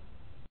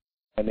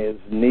and is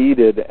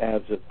needed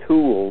as a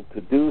tool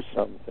to do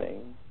something,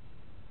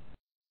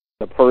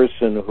 the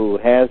person who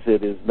has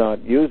it is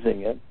not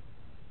using it,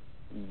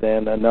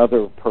 then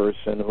another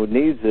person who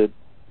needs it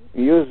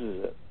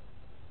uses it.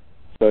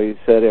 So he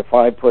said, if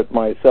I put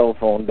my cell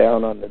phone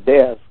down on the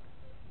desk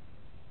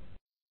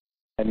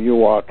and you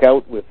walk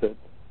out with it,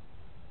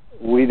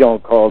 we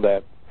don't call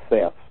that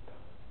theft.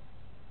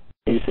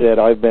 He said,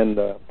 I've been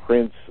the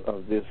prince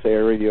of this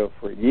area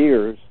for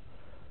years,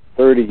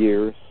 30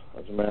 years,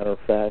 as a matter of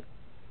fact,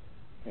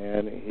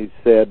 and he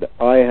said,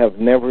 I have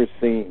never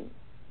seen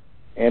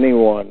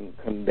anyone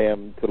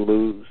condemned to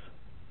lose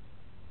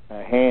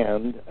a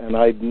hand, and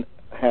I'd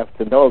have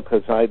to know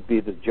because I'd be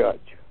the judge.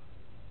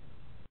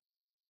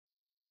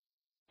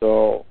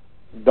 So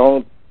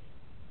don't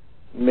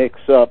mix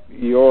up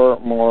your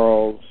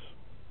morals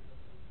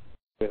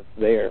with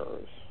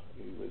theirs,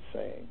 he was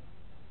saying.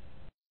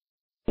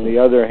 On the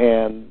other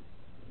hand,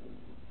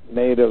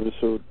 natives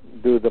who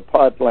do the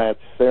potlatch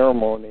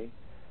ceremony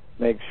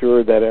make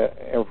sure that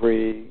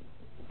every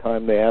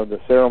time they have the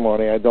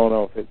ceremony, I don't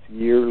know if it's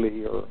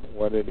yearly or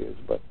what it is,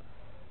 but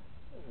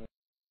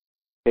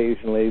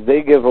occasionally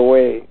they give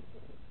away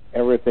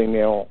everything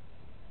else.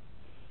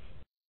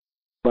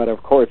 But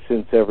of course,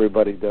 since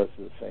everybody does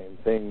the same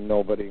thing,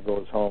 nobody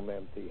goes home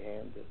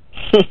empty-handed.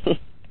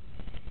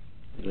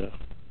 Yeah.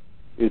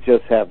 You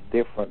just have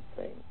different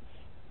things.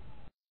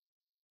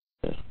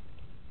 Yeah.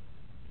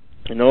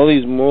 And all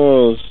these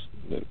morals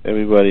that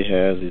everybody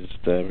has, these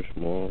established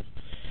morals,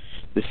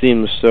 they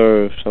seem to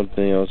serve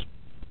something else,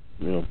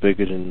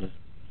 bigger than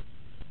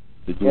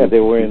the group. Yeah, they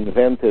were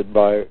invented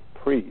by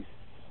priests.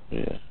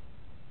 Yeah.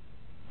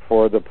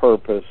 For the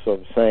purpose of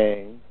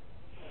saying,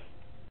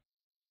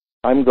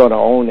 I'm going to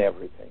own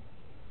everything,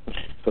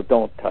 so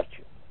don't touch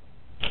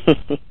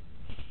it.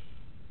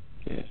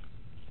 Yeah.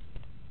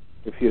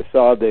 If you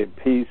saw the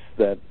piece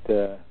that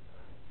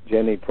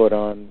Jenny put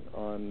on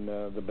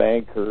the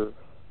banker,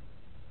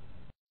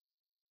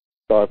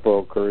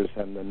 stockbrokers,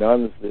 and the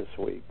nuns this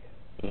week,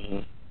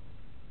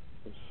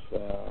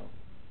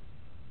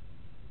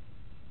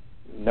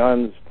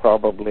 nuns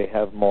probably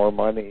have more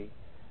money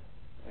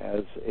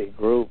as a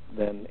group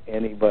than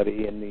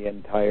anybody in the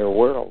entire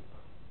world,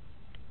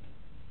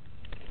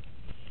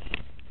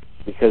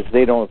 because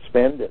they don't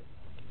spend it.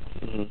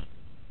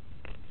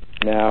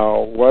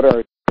 Now, what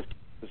are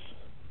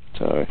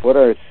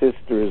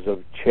Sisters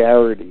of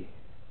Charity?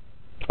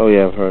 Oh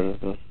yeah, I've heard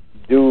of them.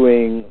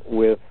 Doing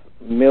with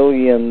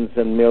millions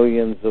and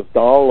millions of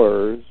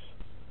dollars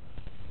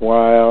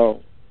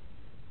while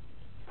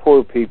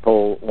poor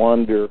people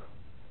wander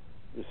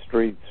the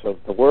streets of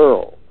the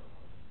world?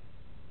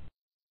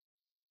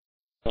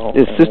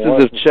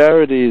 Sisters of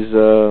Charity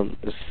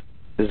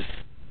is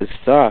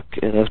stock,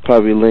 and that's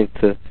probably linked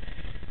to.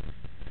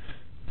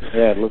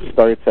 Yeah, it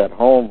starts at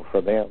home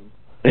for them.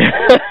 I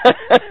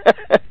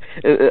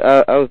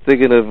was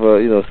thinking of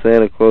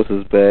Santa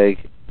Claus's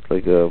bag,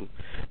 like you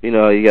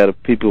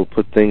got people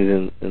put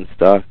things in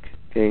stock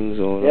things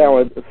on. Yeah,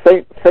 well,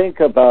 think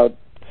about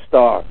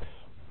stocks.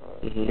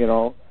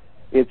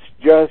 It's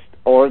just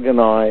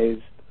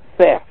organized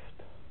theft.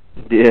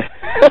 Yeah.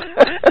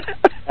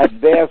 At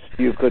best,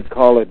 you could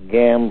call it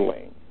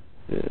gambling.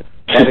 Yeah.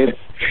 But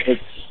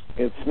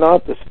it's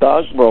not the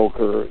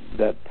stockbroker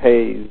that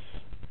pays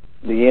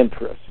the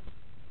interest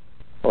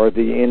or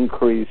the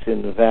increase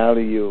in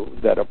value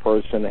that a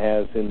person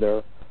has in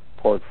their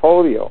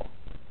portfolio.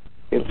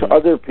 It's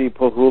other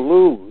people who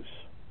lose.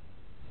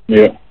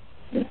 Yeah.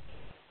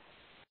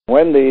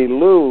 When they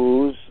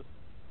lose,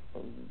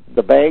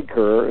 the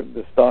banker,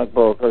 the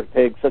stockbroker,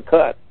 takes a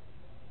cut.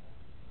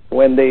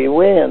 When they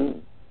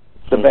win,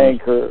 the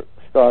banker,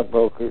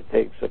 stockbroker,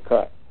 takes a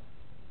cut.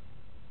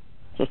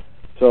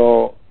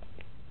 So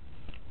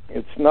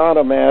it's not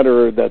a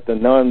matter that the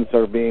nuns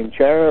are being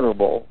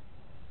charitable.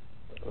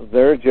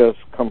 They're just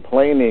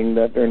complaining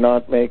that they're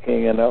not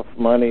making enough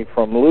money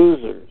from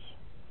losers.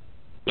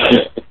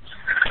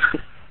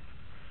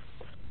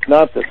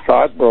 Not the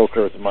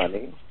stockbroker's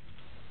money.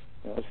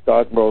 The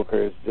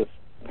stockbroker is just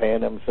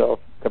paying himself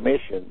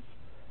commissions,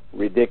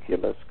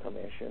 ridiculous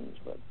commissions,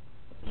 but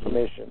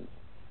commissions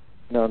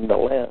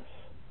nonetheless.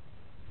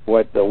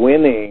 What the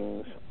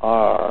winnings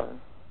are,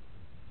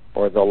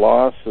 or the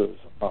losses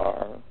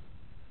are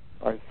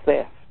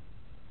theft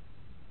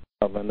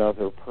from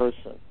another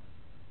person.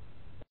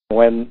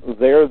 When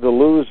they're the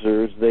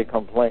losers, they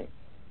complain.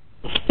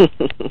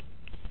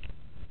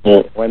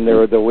 When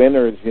they're the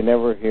winners, you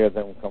never hear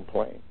them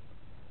complain.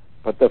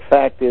 But the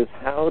fact is,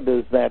 how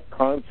does that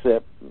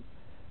concept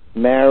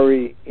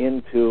marry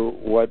into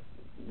what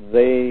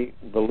they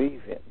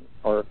believe in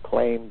or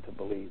claim to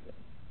believe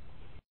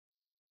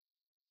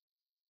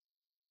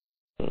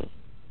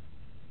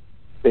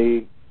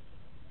in?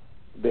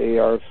 They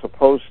are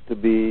supposed to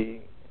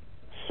be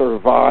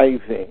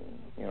surviving,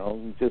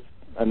 just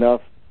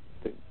enough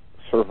to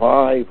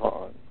survive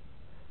on.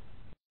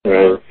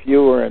 There are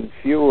fewer and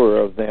fewer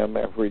of them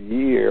every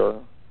year,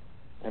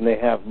 and they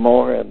have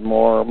more and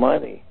more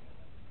money.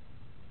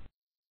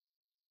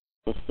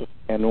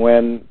 And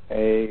when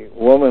a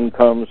woman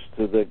comes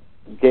to the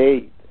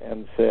gate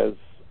and says,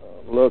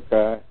 look,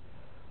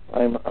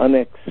 I'm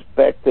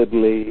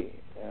unexpectedly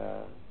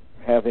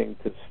having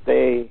to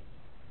stay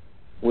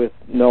with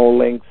no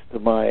links to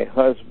my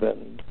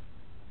husband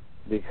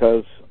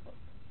because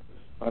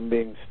I'm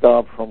being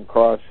stopped from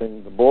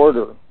crossing the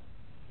border,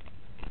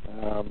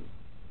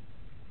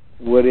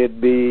 would it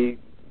be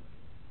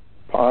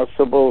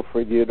possible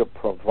for you to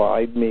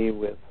provide me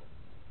with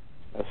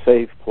a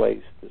safe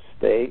place to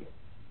stay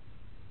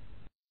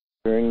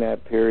during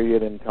that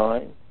period in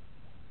time?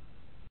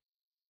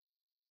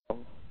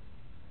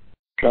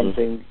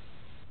 Something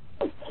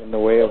in the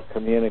way of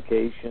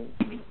communication.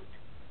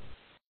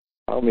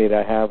 Allow me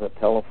to have a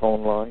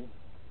telephone line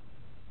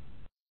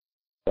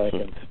so I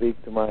can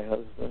speak to my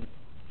husband.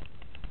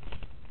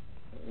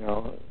 You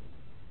know,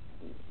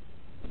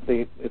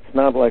 it's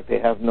not like they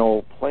have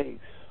no place.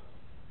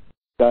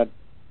 Got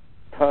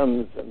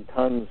tons and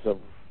tons of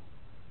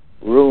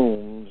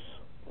rooms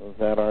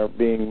that are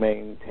being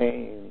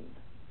maintained.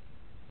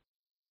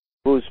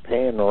 Who's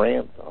paying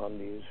rent on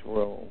these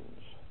rooms?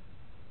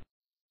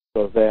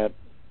 So that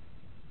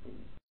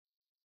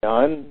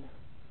none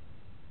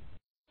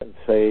can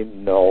say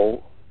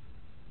no,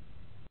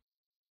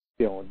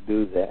 you don't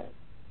do that.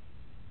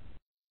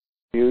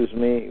 Excuse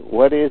me,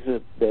 what is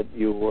it that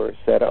you were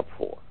set up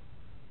for?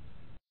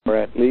 Or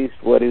at least,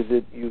 what is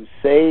it you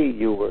say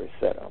you were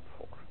set up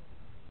for?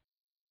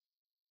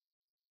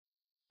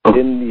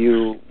 Didn't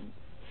you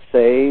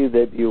say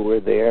that you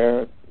were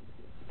there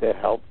to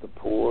help the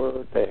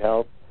poor, to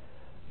help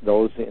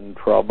those in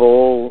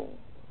trouble?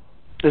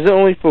 Is it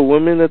only for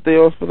women that they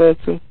offer that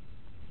too?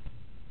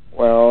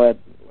 Well, at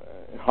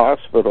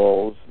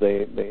hospitals,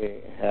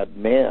 they had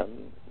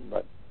men,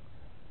 but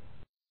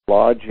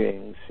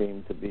lodging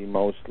seemed to be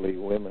mostly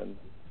women.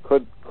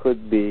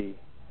 Could be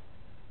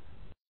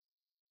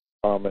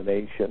a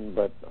combination,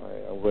 but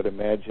I would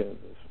imagine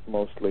it's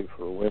mostly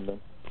for women.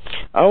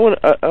 I would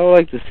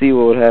like to see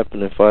what would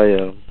happen if I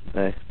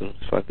asked them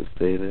if I could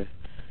stay there.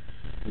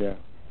 Yeah.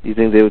 You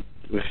think they would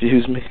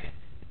refuse me?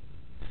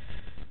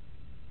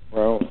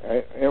 Well,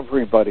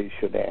 everybody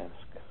should ask.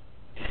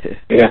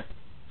 Yeah.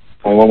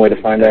 Only one way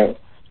to find out.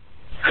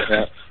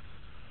 Yeah.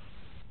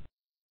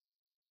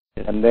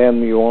 And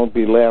then you won't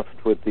be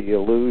left with the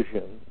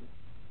illusion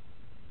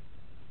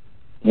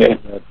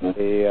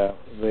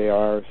that they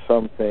are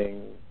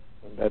something,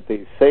 that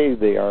they say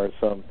they are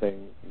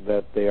something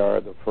that they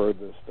are the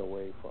furthest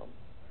away from.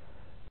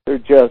 They're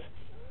just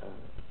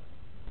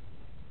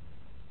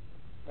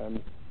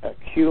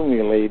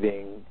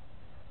accumulating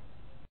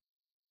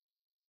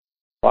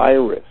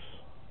virus.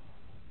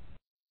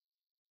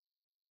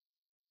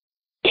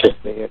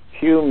 They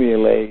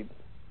accumulate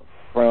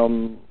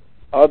from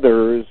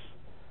others,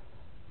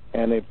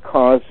 and it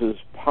causes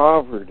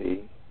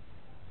poverty,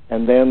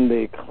 and then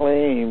they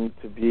claim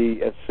to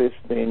be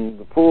assisting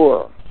the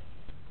poor.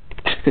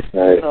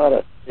 They're not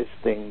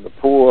assisting the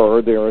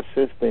poor, they're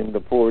assisting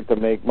the poor to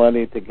make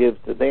money to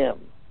give to them.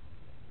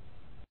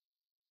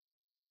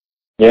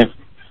 Yeah.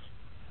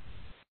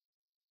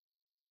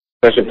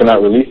 Especially if they're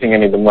not releasing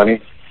any of the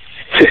money.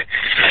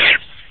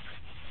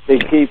 They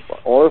keep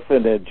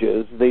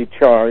orphanages, they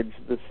charge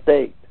the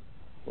state,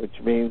 which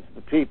means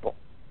the people.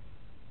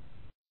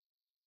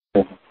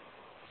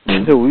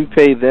 So we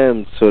pay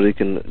them so they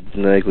can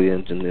genetically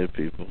engineer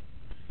people.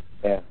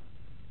 Yeah.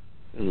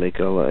 And make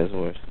our lives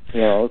worse.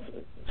 You know,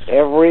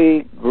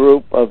 every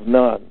group of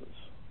nuns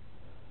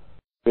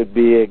could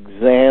be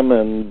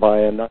examined by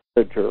an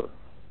auditor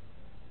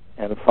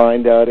and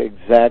find out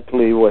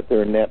exactly what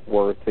their net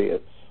worth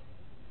is.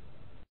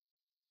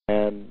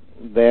 And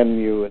then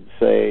you would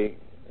say,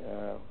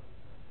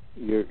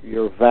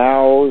 your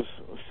vows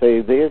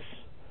say this,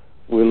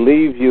 we'll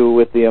leave you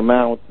with the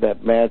amount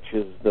that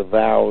matches the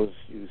vows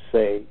you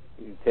say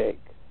you take,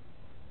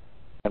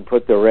 and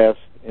put the rest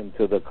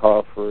into the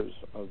coffers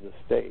of the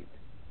state,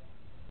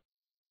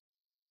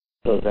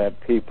 so that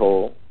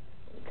people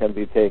can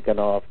be taken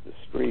off the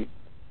street.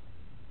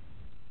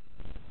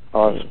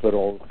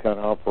 Hospitals can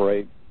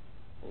operate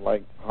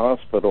like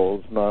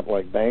hospitals, not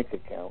like bank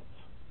accounts.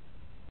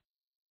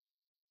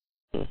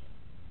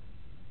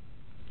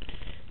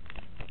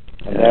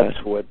 And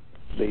that's what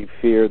they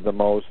fear the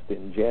most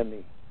in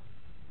Jenny,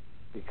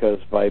 because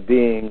by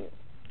being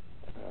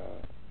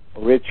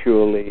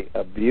ritually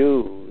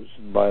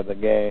abused by the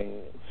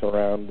gang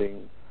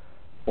surrounding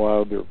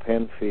Wilder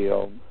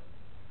Penfield,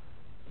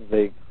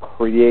 they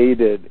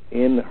created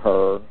in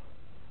her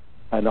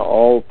an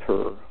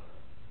altar,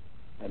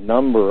 a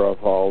number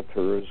of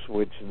altars,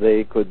 which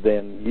they could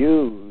then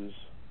use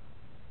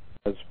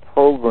as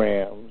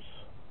programs,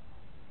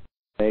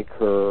 make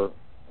her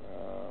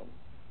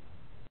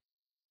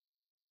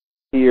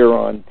appear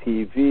on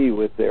TV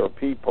with their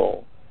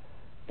people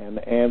and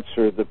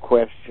answer the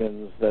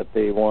questions that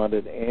they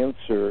wanted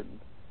answered,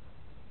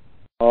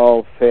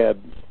 all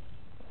fed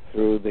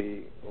through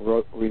the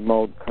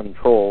remote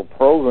control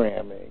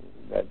programming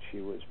that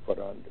she was put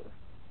under.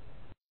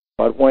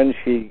 But when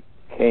she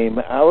came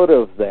out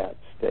of that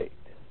state,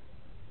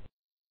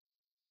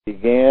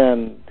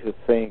 began to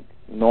think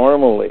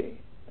normally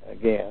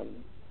again,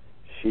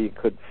 she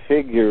could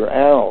figure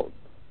out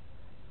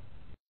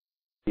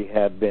she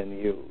had been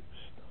used.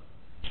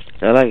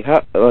 And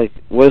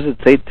what does it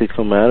take to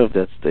come out of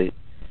that state?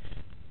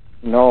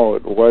 No,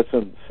 it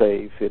wasn't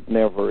safe. It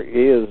never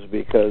is,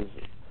 because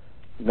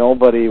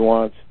nobody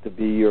wants to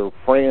be your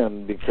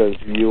friend, because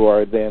you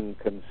are then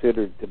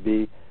considered to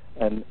be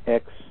an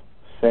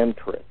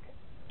eccentric.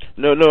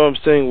 No, I'm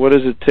saying, what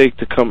does it take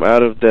to come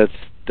out of that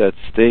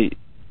state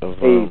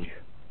of age?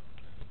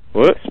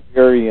 What?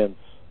 Experience.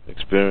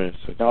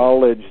 Okay.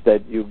 Knowledge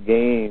that you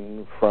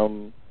gain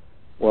from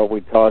what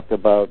we talked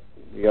about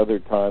the other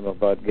time,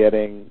 about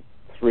getting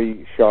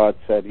 3 shots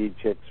at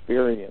each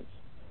experience.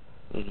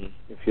 Mm-hmm.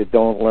 If you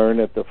don't learn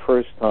it the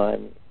first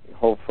time,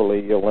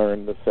 hopefully you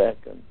learn the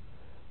second.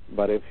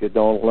 But if you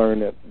don't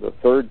learn it the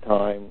third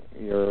time,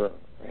 you're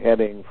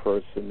heading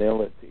for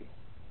senility.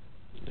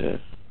 Yeah.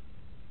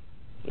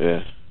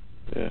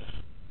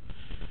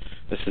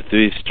 That's the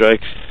 3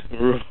 strikes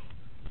rule.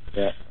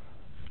 Yeah.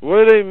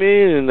 What do they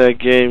mean in that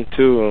game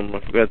too?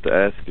 I forgot to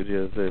ask you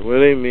the other day. What do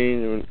they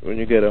mean when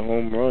you get a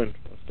home run?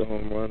 What's the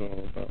home run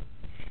all about?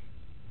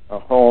 A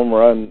home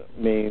run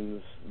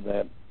means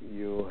that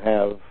you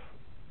have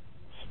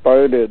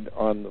started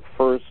on the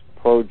first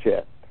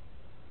project,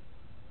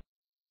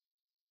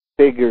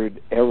 figured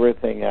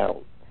everything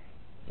out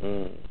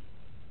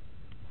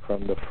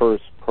from the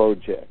first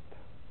project,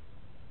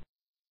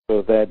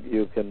 so that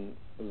you can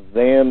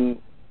then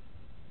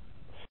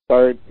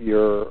start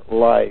your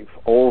life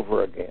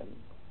over again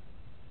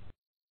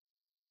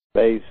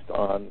based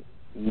on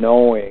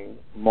knowing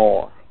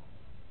more.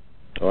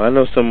 Oh, I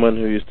know someone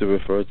who used to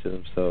refer to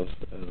themselves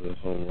as a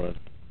home run.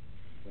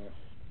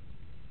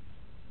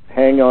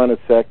 Hang on a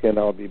second,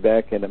 I'll be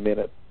back in a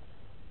minute.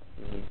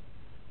 Mm-hmm.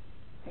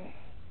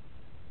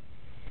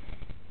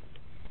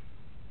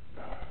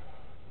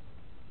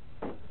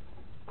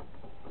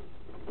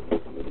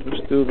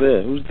 Who's still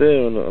there? Who's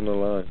there on the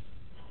line?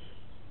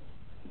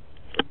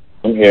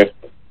 I'm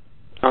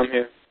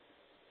here.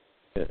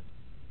 Yeah.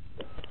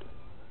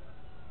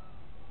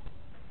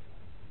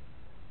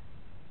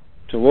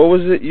 So what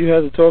was it you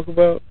had to talk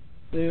about,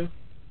 Leo?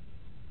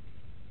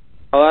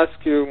 I'll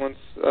ask you once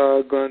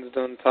Glen's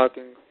done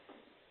talking.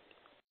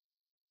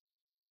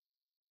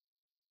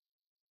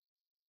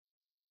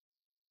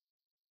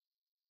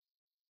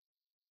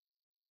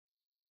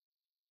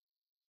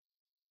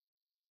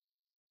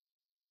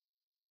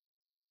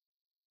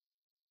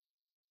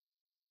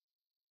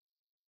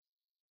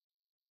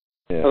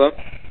 Yeah. Hello?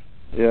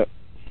 Yeah.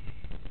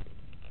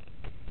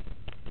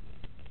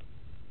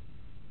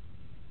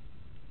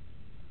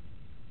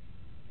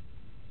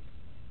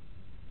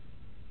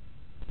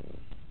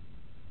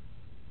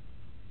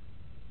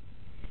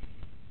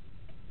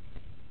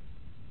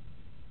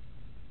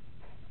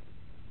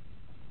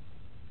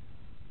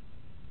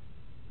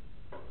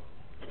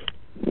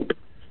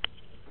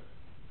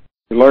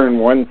 You learn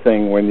one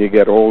thing when you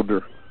get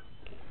older.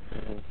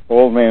 Mm-hmm.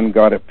 Old man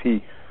gotta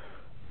pee.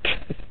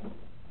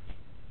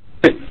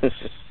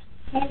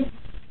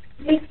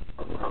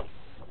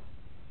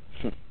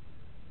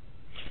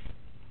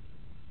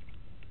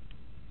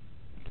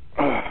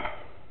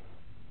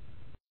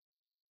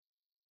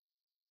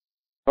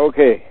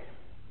 Okay.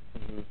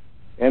 Mm-hmm.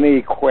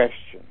 Any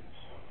questions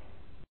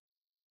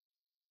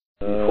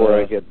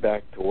before I get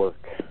back to work?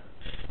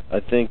 I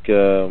think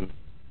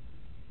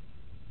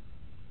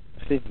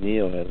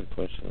Neil has a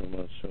question. I'm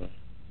not sure.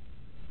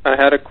 I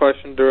had a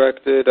question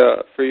directed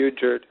for you,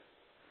 Jared.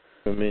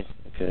 For me?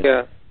 Okay.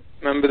 Yeah.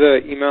 Remember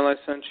the email I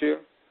sent you?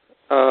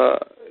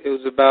 It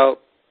was about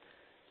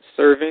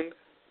serving.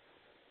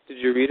 Did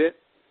you read it?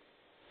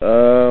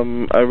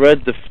 I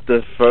read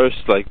the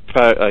first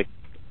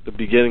the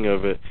beginning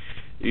of it.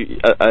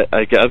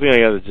 I think I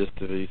got the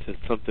gist of it. You said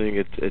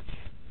something.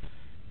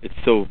 It's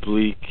so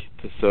bleak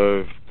to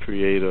serve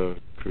creator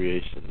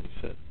creation. You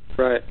said.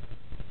 Right.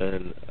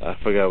 And I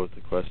forgot what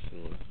the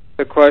question was.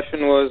 The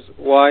question was,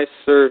 why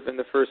serve in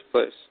the first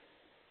place?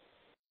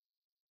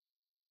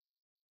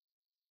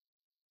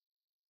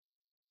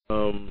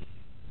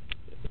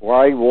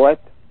 Why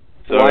what?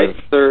 Serve. Why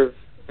serve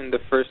in the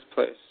first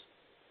place?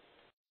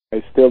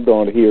 I still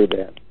don't hear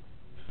that.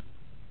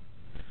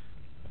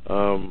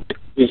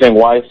 He's saying,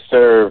 why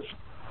serve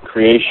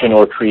creation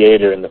or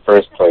creator in the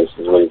first place,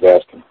 is what he's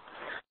asking.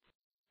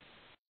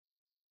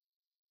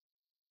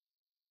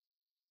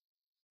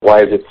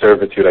 Why is it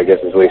servitude, I guess,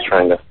 is what he's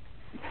trying to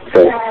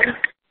say.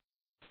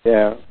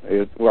 Yeah.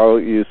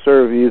 You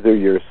serve either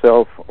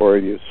yourself or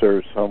you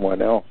serve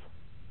someone else.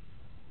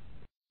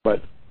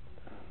 But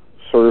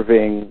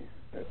serving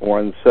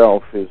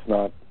oneself is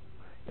not,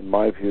 in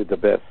my view, the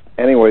best.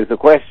 Anyways, the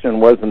question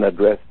wasn't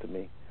addressed to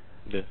me.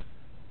 Yeah.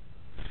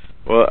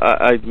 Well,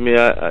 I mean,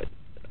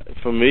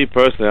 for me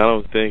personally, I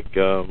don't think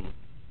you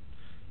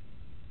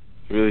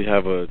really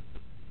have a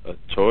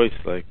choice.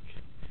 Like,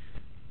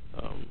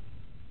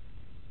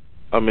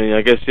 I mean,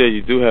 I guess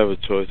you do have a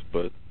choice,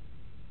 but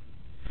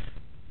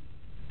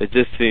it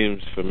just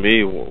seems for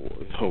me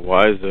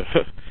wiser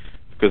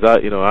because I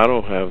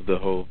don't have the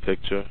whole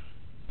picture.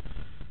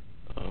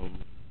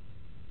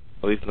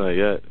 At least not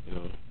yet,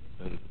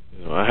 And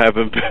I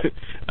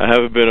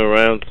haven't been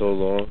around so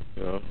long,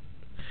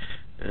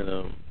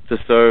 And to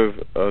serve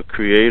a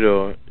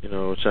creator,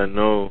 which I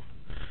know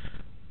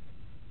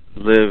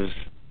lives,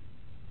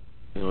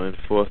 in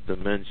fourth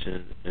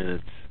dimension, and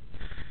it's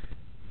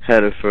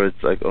headed for its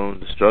own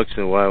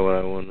destruction. Why would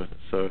I want to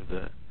serve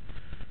that?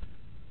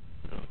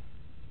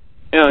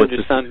 Yeah, I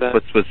understand that.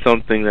 But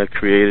something that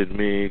created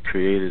me,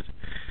 created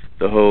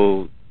the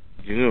whole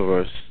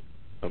universe.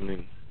 I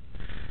mean,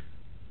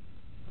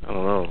 I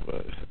don't know,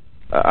 but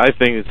I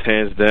think it's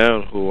hands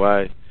down who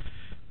I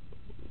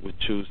would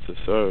choose to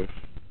serve.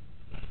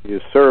 You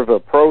serve a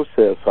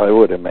process, I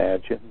would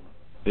imagine.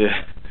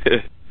 Yeah.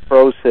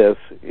 Process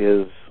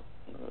is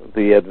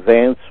the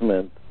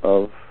advancement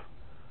of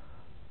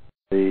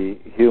the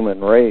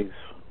human race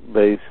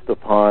based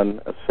upon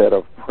a set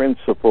of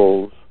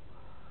principles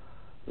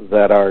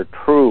that are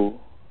true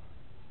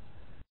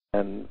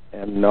and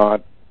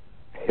not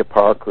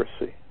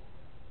hypocrisy.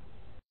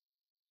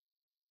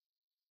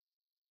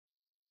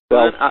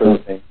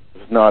 Self-serving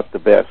is not the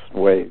best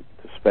way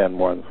to spend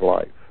one's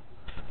life.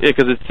 Yeah,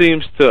 because it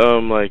seems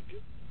to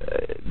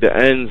the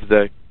ends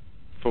that,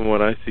 from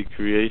what I see,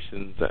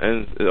 creations, the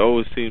ends, it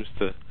always seems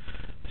to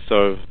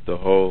serve the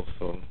whole.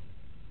 So,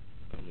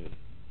 I mean,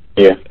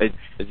 yeah, it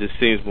just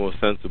seems more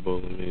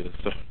sensible to me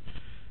to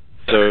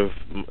serve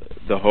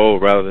the whole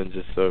rather than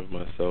just serve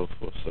myself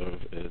or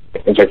serve it.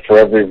 It's like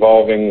forever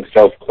evolving,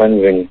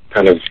 self-cleansing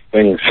kind of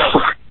things,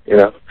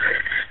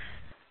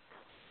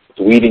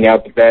 weeding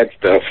out the bad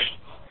stuff.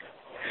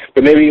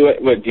 But maybe,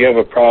 what do you have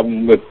a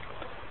problem with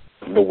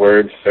the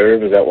word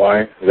serve? Is that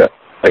why? Is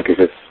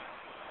this?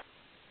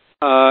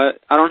 I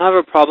don't have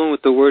a problem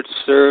with the word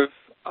serve.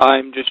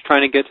 I'm just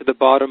trying to get to the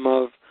bottom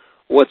of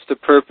what's the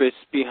purpose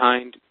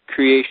behind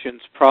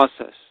creation's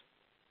process.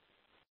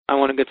 I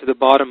want to get to the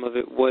bottom of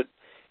it. What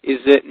is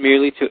it,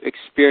 merely to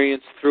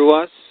experience through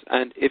us?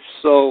 And if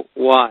so,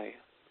 why?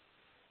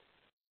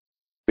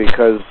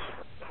 Because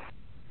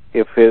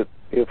if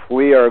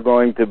we are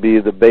going to be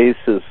the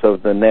basis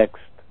of the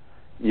next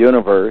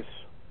universe,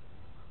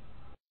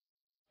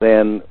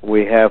 then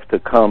we have to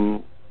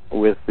come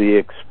with the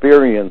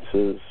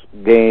experiences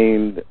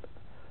gained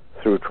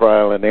through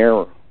trial and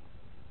error.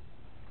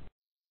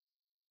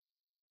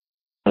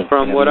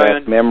 From what I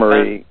understand,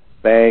 memory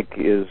bank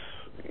is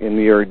in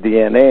your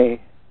DNA,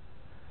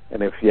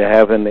 and if you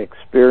haven't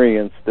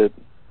experienced it,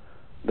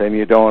 then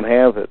you don't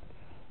have it.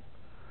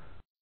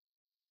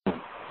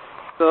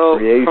 So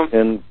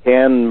creation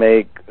can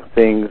make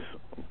things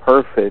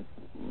perfect,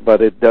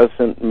 but it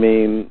doesn't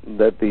mean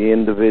that the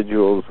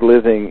individuals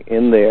living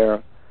in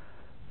there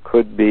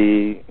could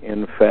be,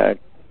 in fact,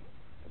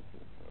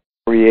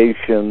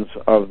 creations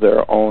of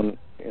their own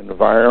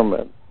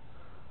environment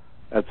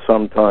at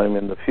some time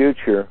in the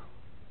future,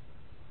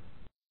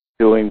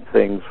 doing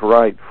things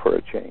right for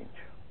a change.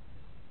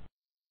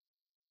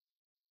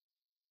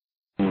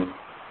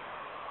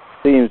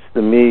 Seems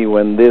to me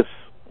when this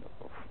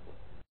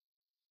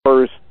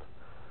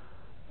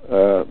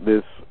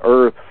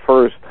earth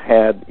first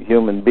had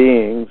human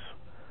beings,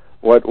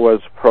 what was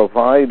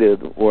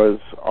provided was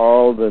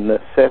all the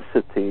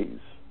necessities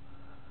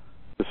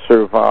to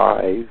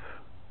survive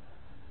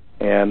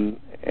and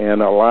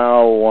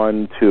allow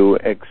one to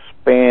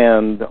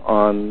expand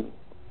on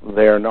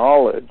their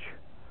knowledge,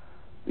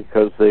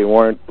 because they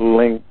weren't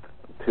linked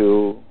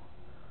to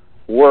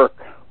work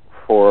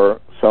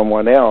for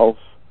someone else.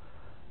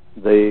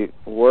 They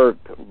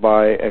worked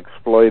by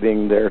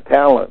exploiting their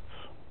talents.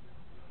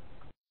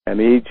 And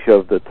each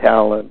of the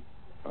talent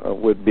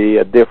would be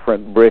a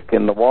different brick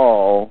in the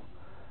wall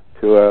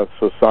to a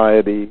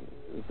society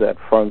that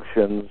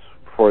functions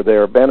for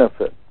their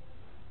benefit.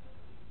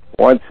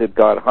 Once it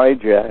got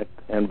hijacked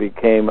and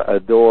became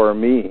adore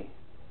me,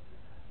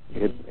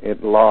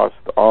 it lost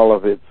all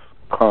of its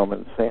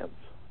common sense.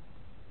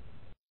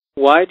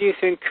 Why do you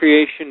think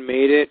creation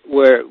made it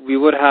where we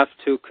would have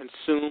to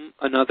consume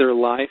another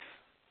life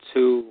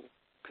to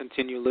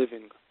continue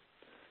living?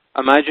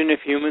 Imagine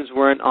if humans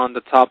weren't on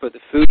the top of the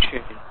food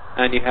chain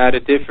and you had a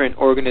different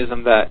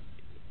organism that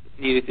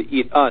needed to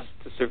eat us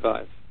to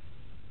survive.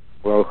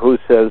 Well, who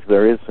says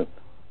there isn't?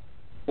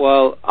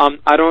 Well,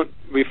 I don't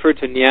refer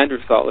to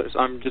Neanderthalers.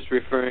 I'm just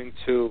referring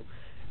to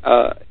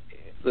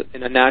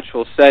in a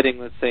natural setting,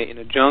 let's say in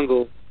a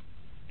jungle.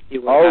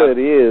 All it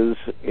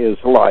is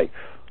life.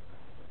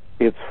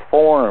 Its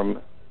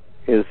form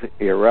is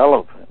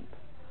irrelevant.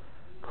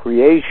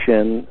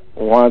 Creation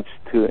wants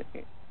to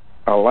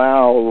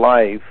allow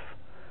life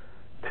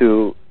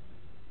to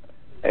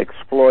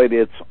exploit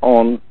its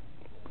own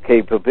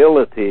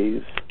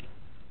capabilities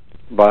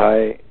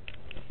by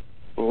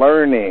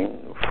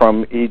learning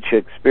from each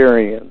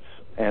experience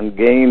and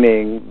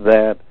gaining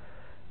that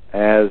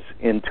as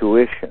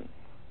intuition.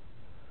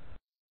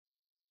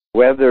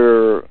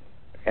 Whether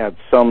at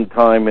some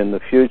time in the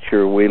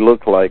future we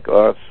look like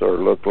us or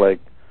look like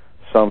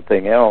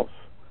something else,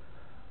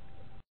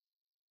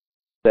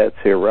 that's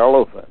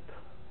irrelevant.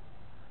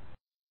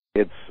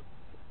 It's,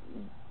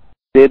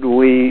 did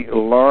we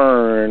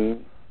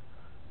learn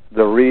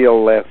the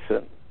real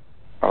lesson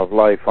of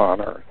life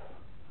on earth.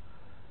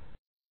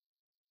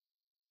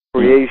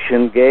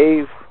 Creation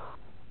gave,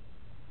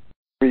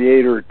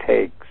 Creator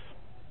takes.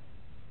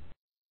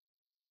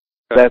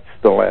 That's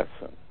the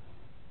lesson.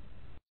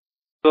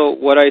 So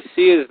what I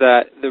see is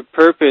that the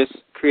purpose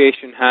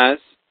creation has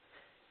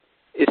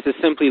is to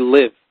simply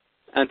live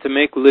and to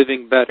make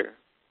living better.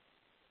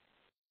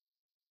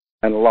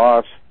 And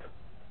lost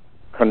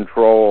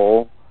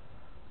control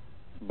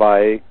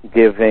by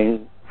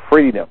giving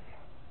freedom.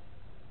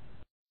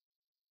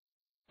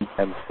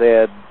 And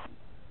said,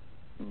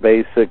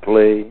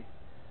 basically,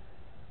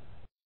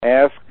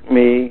 ask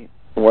me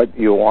what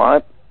you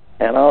want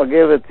and I'll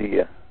give it to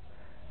you.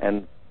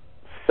 And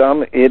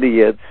some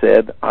idiot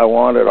said, I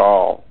want it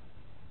all.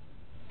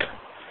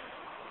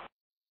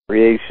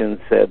 Creation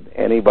said,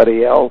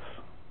 anybody else?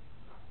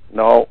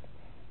 No.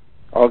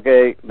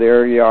 Okay,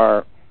 there you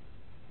are.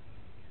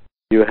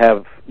 You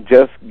have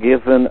just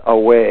given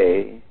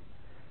away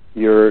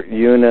your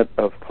unit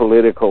of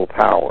political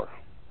power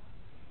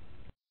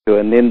to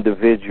an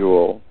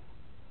individual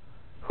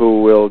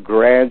who will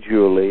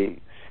gradually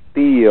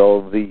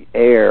steal the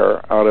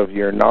air out of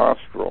your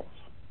nostrils,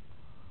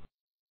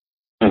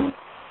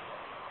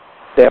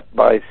 step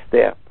by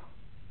step.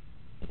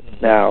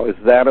 Now, is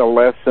that a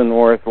lesson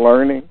worth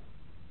learning?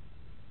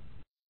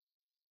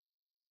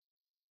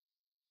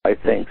 I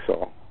think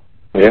so.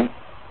 Yeah.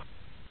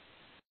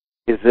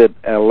 Is it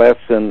a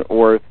lesson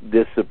worth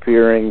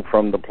disappearing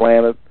from the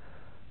planet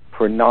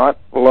for not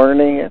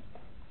learning it?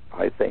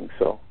 I think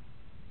so.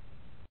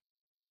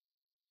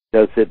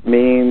 Does it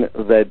mean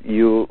that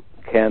you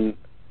can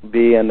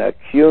be an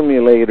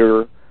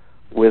accumulator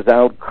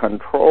without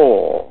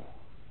control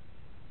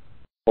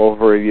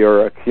over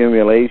your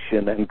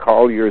accumulation and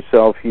call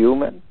yourself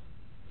human?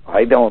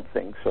 I don't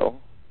think so.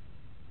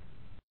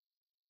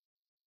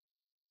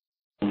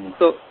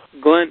 So,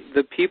 Glenn,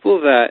 the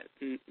people that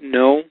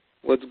know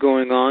what's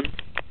going on,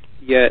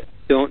 yet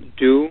don't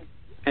do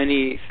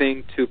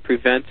anything to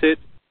prevent it,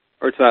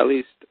 or to at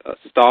least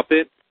stop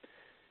it,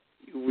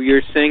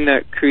 you're saying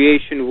that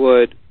creation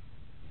would,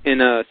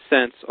 in a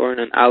sense, or in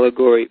an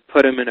allegory,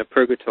 put them in a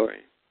purgatory.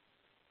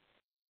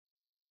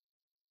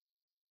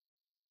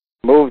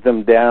 Move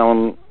them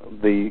down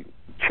the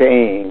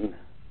chain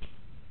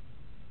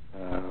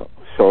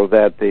so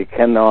that they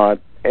cannot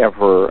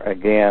ever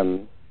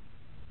again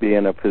be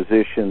in a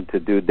position to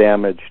do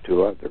damage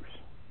to others.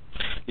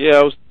 Yeah,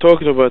 I was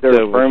talking about Either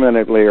that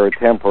permanently or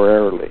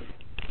temporarily.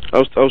 I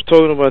was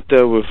talking about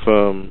that with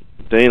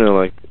Dana,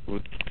 like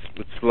with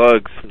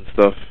slugs and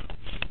stuff.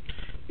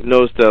 You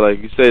notice that, like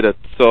you say, that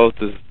salt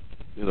is,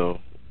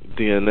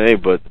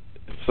 DNA, but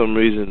for some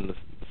reason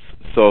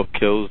salt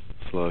kills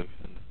the slug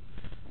and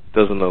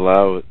doesn't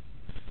allow it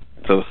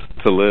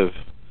to live.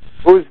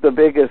 Who's the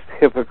biggest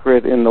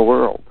hypocrite in the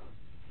world?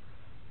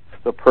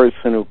 It's the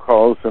person who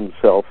calls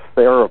himself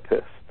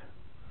therapist.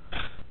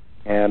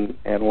 And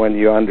when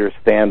you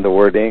understand the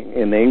word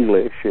in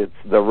English, it's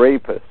the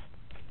rapist.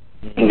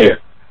 Yeah.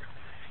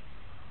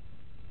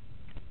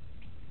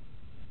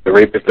 The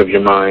rapist of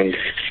your mind.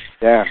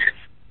 Yeah.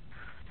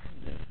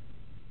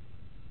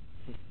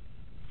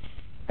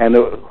 And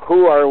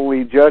who are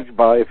we judged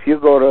by? If you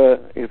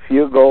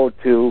go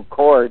to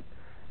court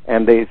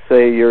and they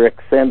say you're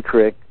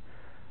eccentric,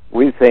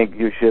 we think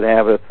you should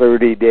have a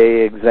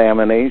 30-day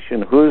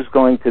examination. Who's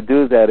going to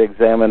do that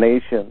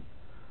examination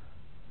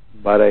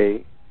but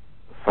a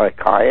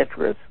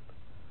psychiatrist?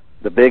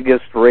 The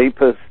biggest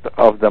rapist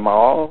of them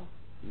all?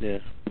 Yeah.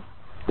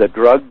 The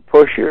drug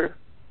pusher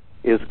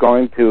is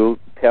going to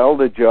tell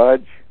the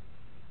judge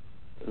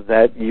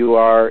that you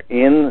are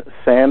in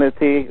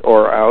sanity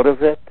or out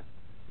of it?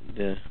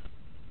 Yeah.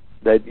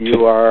 That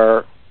you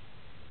are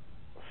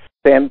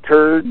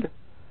centered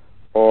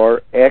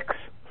or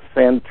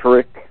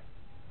eccentric?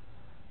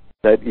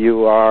 That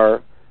you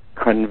are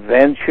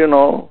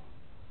conventional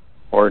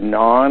or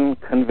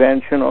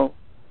non-conventional?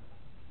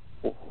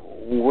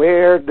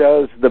 Where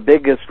does the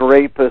biggest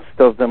rapist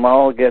of them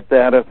all get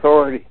that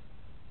authority?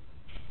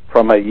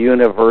 From a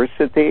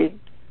university,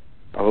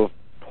 a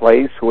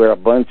place where a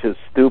bunch of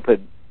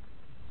stupid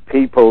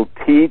people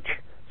teach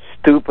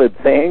stupid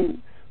things?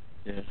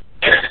 Yeah.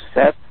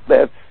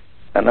 That's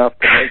enough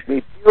to make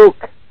me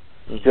puke,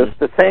 just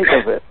to think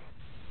of it.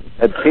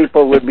 That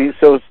people would be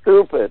so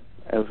stupid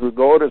as we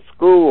go to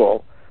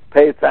school,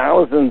 pay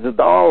thousands of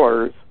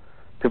dollars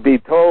to be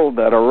told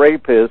that a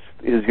rapist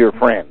is your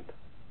friend.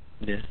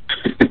 Yeah.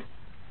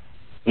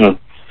 Mm.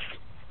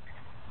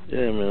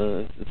 Yeah,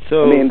 man.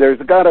 I mean, there's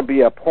got to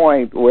be a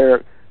point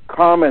where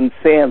common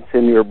sense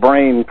in your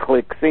brain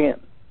clicks in.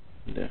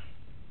 Yeah.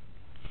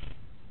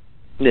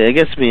 Yeah, it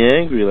gets me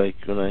angry, like,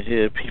 when I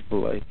hear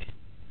people like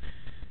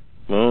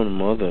my own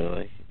mother,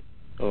 like,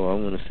 oh,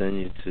 I'm going to send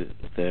you to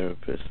a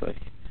therapist. Like,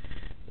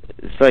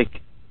 it's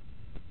like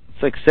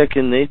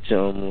second nature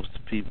almost to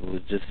people.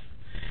 It's just,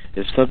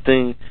 if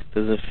something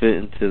doesn't fit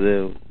into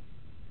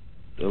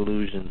their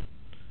illusion.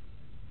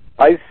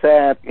 I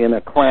sat in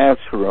a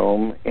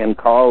classroom in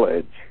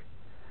college,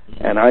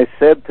 and I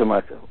said to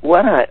myself,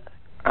 what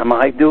am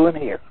I doing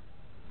here?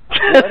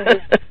 What is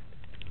it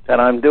that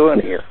I'm doing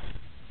here?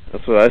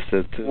 That's what I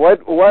said too.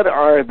 What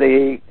are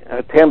they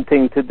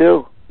attempting to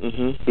do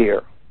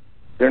here?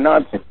 They're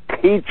not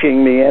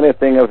teaching me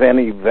anything of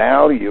any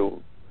value.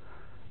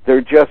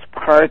 They're just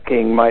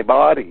parking my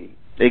body.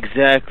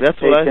 Exactly.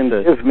 That's what I said.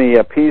 They can give me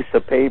a piece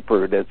of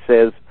paper that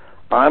says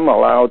I'm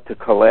allowed to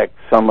collect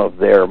some of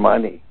their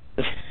money.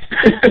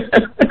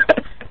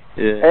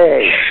 Yeah.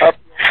 Hey, up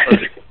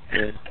yours.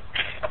 Yeah.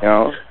 You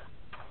know?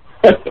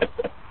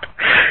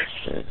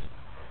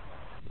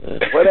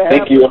 What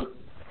Thank you.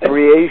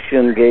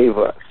 Creation gave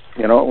us,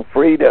 you know,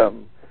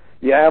 freedom.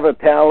 You have a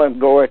talent,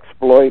 go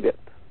exploit it.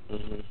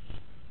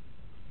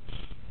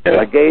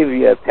 I gave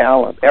you a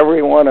talent.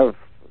 Every one of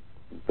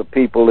the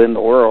people in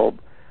the world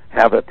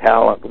have a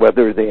talent,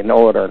 whether they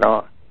know it or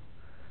not.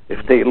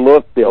 If they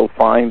look, they'll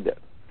find it.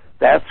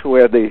 That's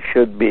where they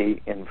should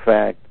be, in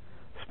fact,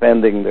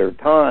 spending their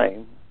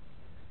time,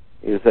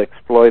 is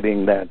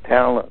exploiting that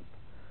talent.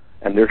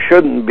 And there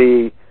shouldn't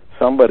be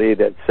somebody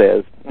that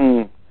says,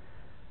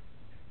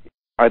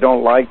 I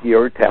don't like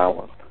your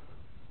talent,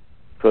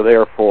 so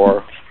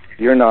therefore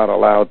you're not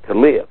allowed to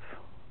live.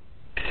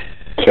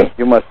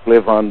 You must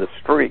live on the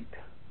street.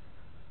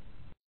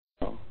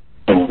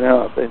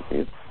 No,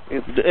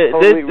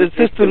 the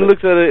system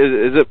looks at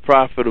it. Is it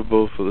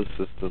profitable for the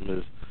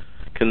system?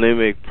 Can they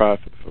make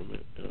profit from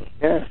it? You know?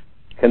 Yeah.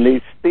 Can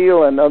they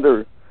steal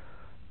another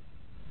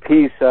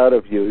piece out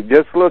of you?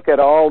 Just look at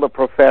all the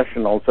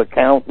professionals: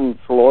 accountants,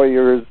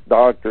 lawyers,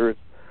 doctors,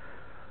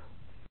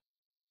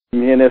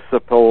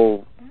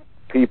 municipal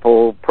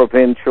people,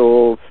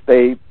 provincial,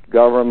 state,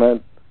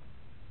 government.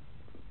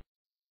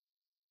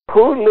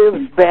 Who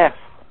lives best?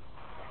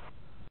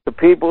 The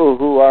people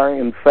who are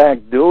in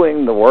fact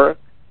doing the work,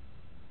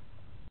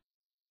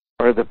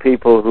 or the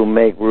people who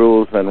make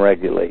rules and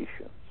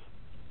regulations?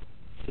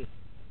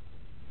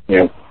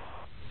 Yeah.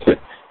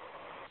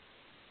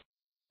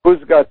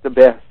 Who's got the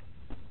best?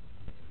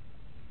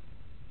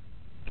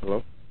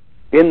 Hello?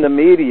 In the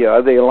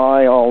media, they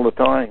lie all the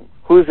time.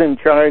 Who's in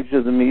charge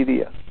of the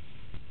media?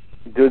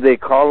 Do they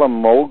call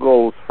them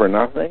moguls for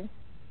nothing?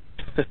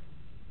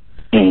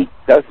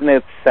 Doesn't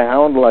it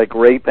sound like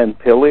rape and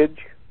pillage?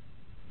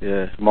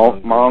 Yeah.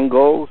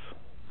 Mongols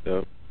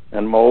yep.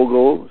 and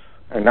moguls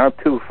are not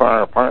too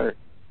far apart.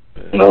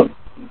 Yeah. No.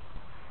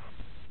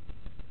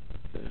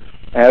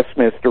 Ask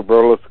Mr.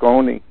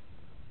 Berlusconi.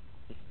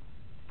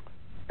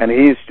 And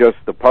he's just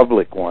the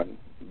public one.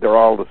 They're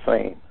all the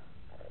same.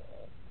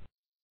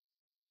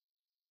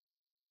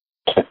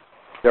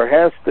 There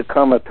has to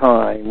come a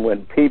time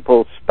when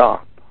people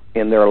stop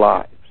in their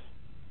lives.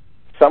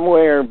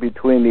 Somewhere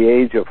between the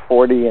age of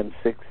 40 and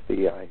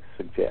 60, I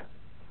suggest.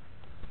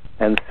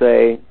 And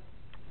say,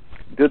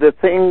 do the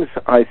things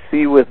I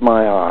see with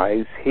my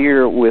eyes,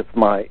 hear with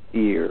my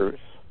ears,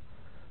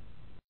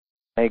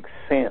 make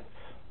sense?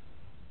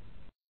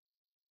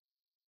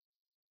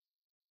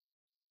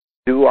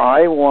 Do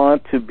I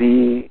want to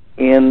be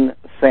in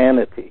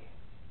sanity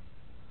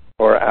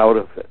or out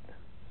of it?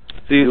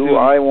 Do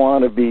I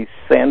want to be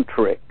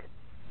centric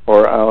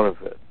or out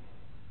of it?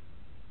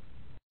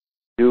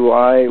 Do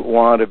I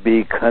want to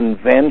be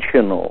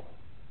conventional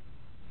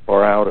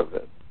or out of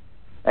it?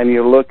 And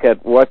you look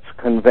at what's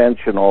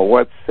conventional,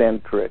 what's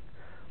centric,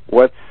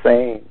 what's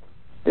sane.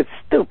 It's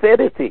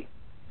stupidity.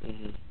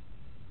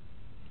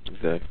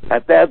 Exactly.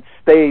 At that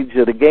stage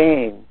of the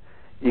game,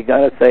 you got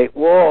to say,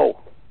 whoa,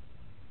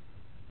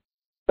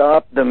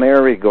 stop the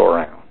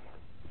merry-go-round.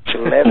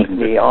 Let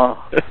me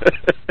off.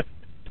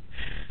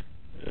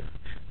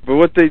 But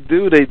what they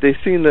do, they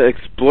seem to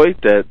exploit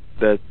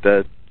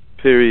that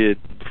period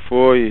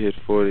before you hit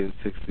 40 and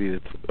 60,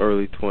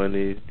 early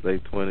 20s,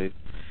 late 20s,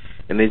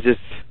 and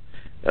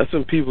that's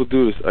when people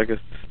do this, I guess,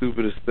 the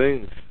stupidest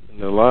things in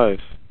their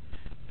lives.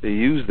 They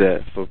use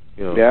that for,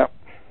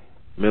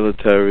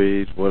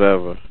 military,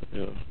 whatever.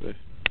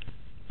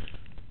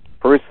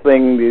 First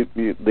thing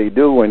they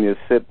do when you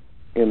sit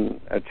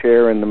in a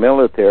chair in the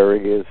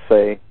military is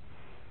say,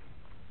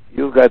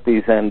 you've got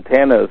these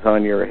antennas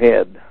on your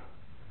head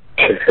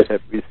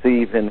that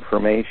receive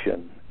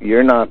information.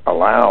 You're not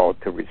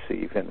allowed to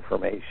receive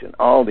information.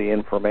 All the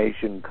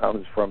information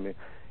comes from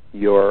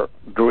your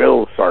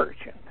drill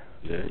sergeant.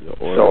 Yeah,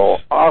 so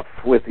off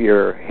with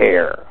your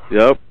hair.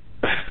 Yep.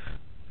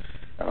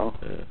 Yeah.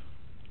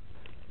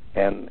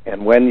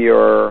 And when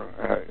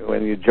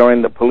you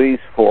join the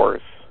police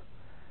force,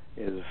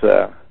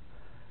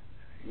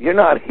 you're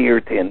not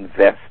here to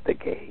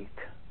investigate.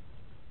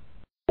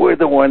 We're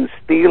the ones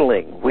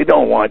stealing. We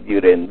don't want you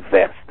to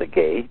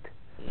investigate.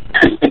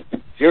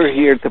 You're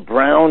here to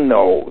brown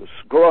nose,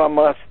 grow a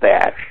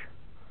mustache.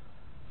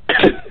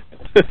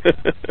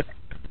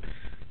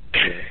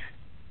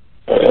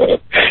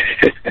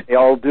 They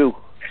all do.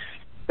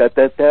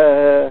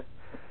 Da-da-da.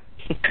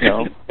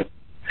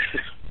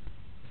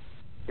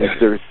 If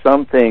there's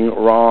something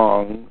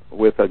wrong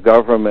with a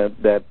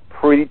government that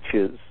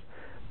preaches,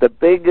 the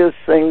biggest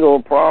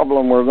single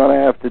problem we're going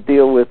to have to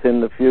deal with in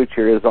the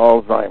future is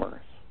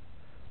Alzheimer's.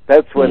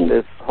 That's what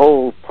this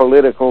whole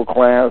political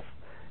class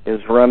is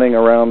running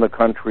around the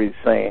country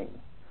saying.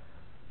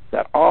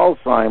 that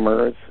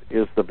Alzheimer's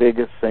is the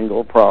biggest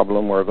single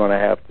problem we're going to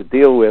have to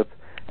deal with,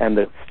 and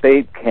the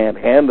state can't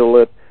handle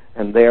it,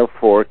 and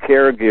therefore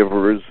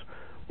caregivers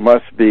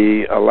must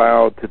be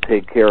allowed to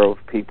take care of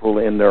people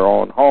in their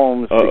own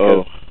homes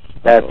because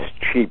that's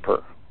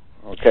cheaper.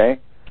 Okay?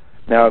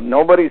 Now,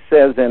 nobody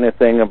says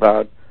anything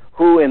about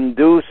who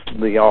induced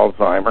the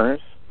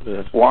Alzheimer's.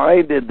 Yeah.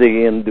 Why did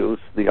they induce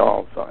the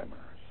Alzheimer's?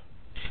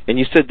 And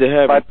you said they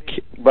have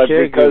but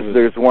because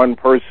there's one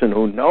person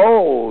who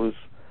knows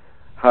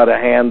how to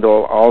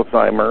handle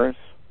Alzheimer's,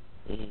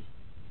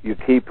 you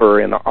keep her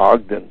in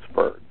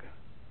Ogdensburg.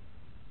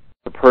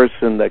 The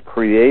person that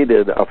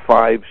created a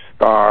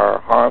 5-star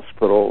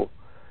hospital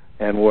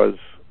and was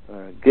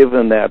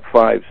given that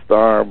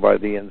 5-star by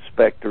the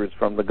inspectors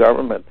from the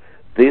government.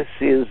 This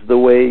is the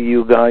way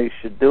you guys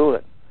should do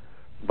it.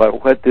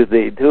 But what do?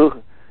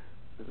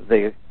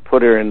 They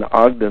put her in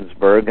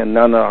Ogdensburg, and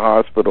none of the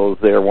hospitals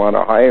there want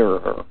to hire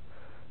her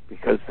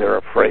because they're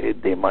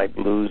afraid they might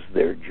lose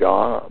their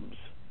jobs.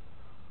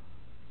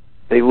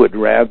 They would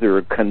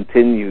rather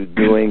continue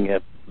doing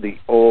it the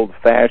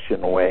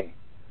old-fashioned way,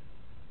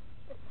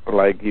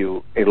 like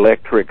you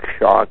electric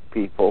shock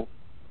people.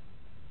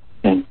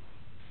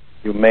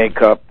 You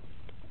make up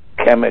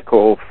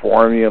chemical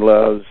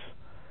formulas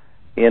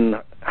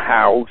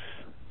in-house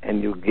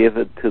and you give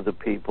it to the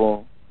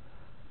people.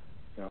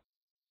 You know,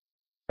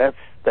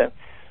 that's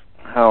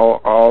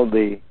how all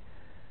the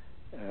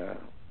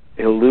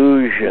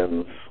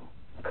illusions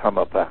come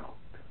about.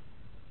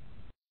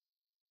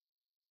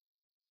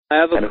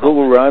 And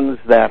who runs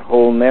that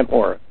whole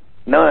network?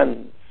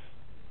 Nuns.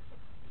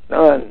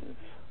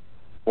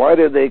 Why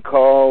do they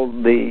call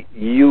the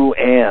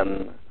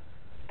UN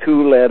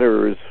 2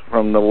 letters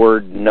from the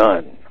word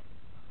none?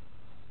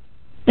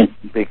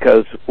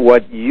 Because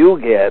what you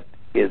get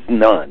is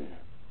none,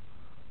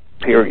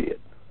 period.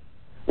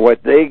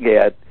 What they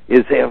get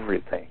is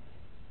everything.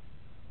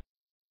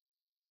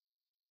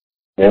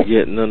 You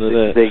get none of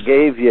that. They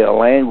gave you a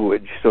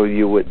language so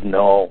you would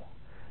know,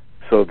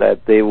 so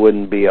that they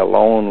wouldn't be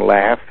alone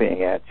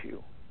laughing at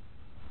you.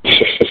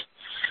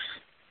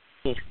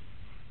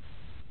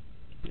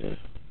 Yeah.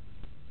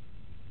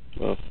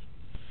 Well.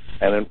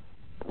 And then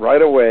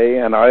right away,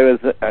 and I was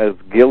as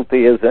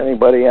guilty as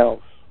anybody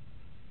else.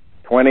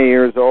 20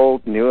 years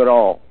old, knew it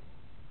all.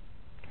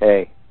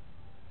 Okay.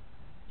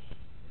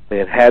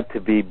 It had to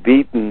be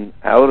beaten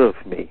out of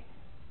me.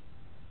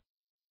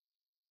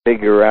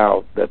 Figure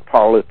out that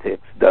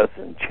politics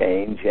doesn't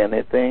change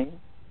anything.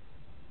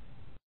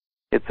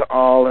 It's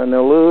all an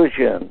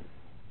illusion.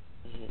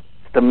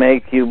 It's to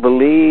make you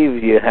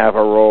believe you have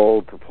a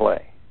role to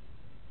play.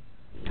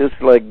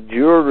 Just like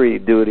jury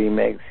duty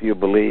makes you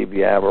believe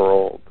you have a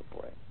role to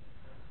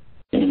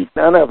play.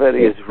 None of it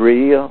is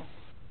real.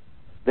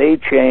 They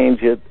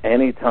change it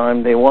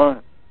anytime they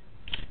want.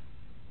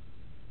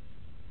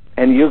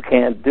 And you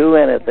can't do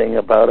anything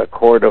about a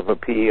court of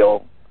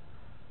appeal.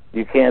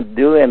 You can't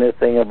do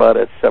anything about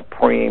a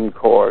Supreme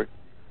Court.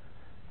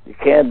 You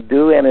can't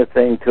do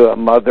anything to a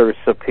Mother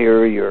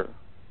Superior.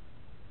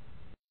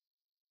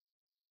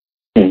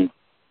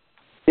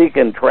 She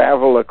can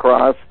travel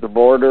across the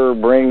border,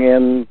 bring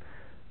in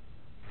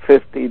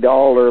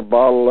 $50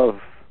 bottle of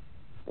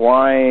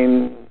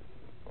wine,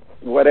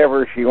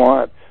 whatever she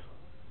wants.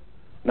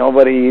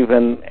 Nobody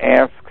even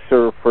asks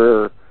her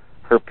for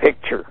her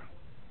picture,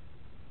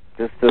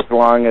 just as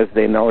long as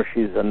they know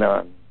she's a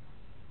nun.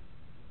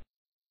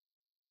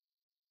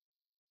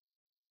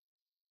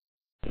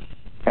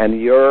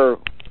 And you're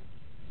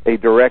a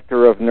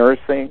director of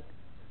nursing.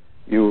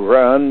 You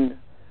run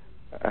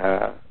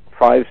a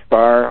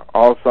 5-star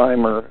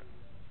Alzheimer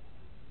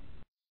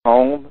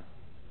home,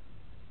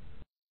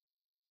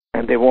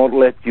 and they won't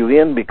let you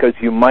in because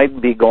you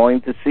might be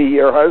going to see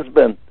your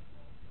husband.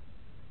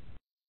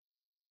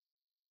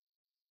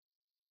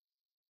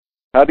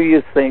 How do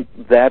you think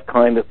that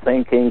kind of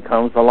thinking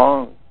comes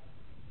along?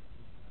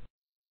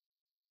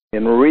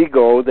 In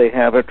Rigaud, they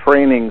have a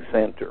training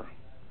center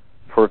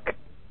for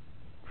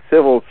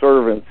civil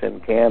servants in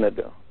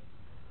Canada.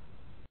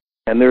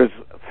 And there's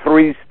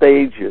 3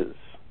 stages.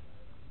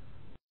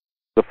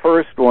 The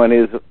first one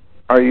is,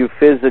 are you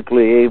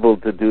physically able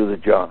to do the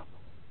job?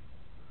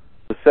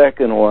 The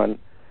second one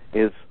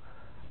is,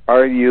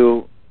 are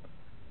you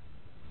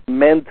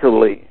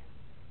mentally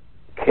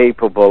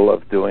capable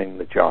of doing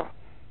the job?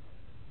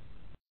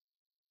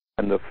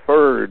 And the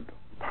third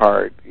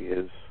part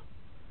is,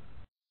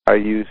 are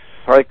you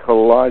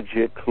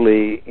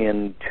psychologically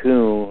in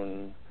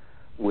tune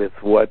with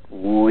what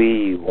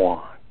we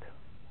want?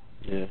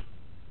 Yeah.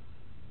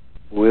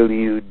 Will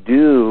you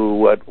do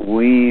what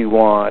we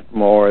want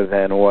more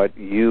than what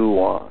you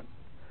want?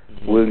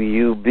 Mm-hmm. Will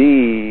you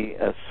be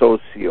a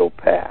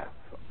sociopath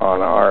on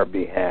our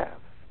behalf?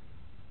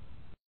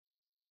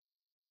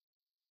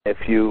 If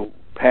you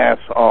pass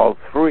all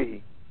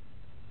 3,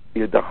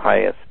 you're the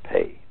highest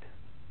paid.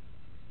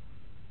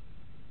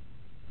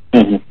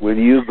 Mm-hmm. Will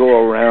you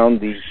go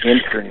around the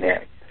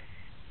internet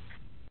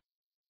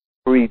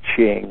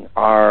preaching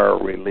our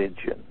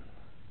religion?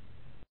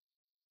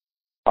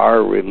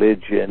 Our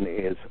religion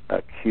is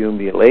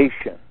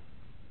accumulation.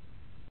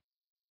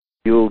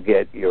 You'll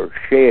get your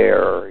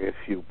share if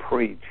you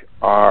preach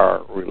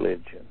our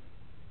religion.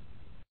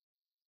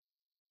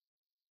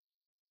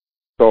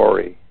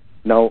 Sorry.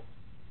 No,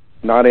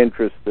 not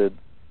interested.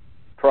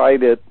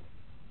 Tried it.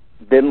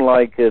 Didn't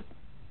like it.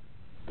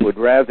 Would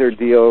rather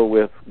deal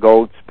with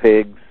goats,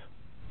 pigs,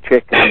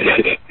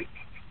 chickens.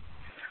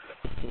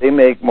 They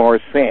make more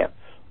sense.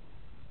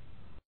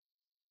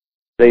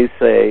 They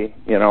say,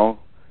 you know,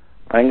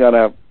 I'm going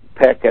to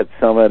peck at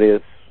some of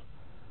this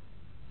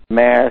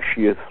mash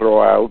you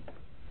throw out,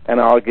 and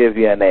I'll give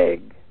you an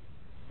egg,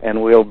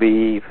 and we'll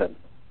be even.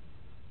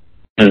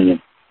 Mm-hmm.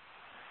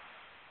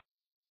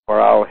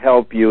 Or I'll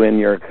help you in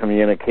your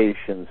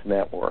communications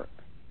network.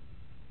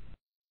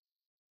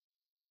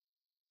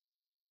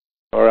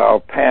 Or I'll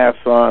pass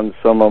on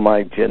some of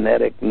my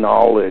genetic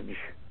knowledge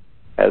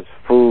as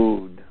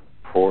food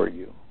for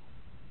you.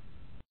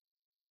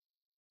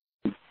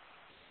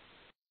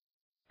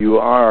 You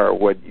are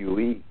what you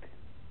eat.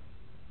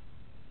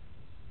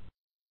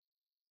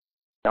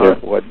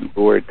 Not what you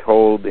were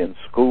told in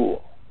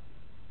school.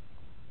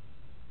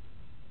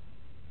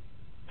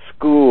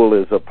 School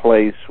is a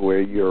place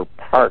where you're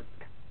parked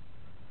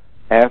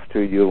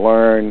after you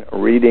learn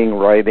reading,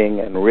 writing,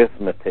 and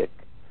arithmetic.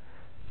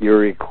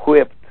 You're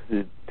equipped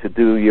to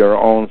do your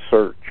own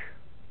search,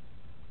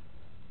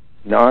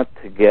 not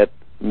to get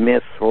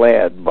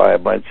misled by a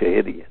bunch of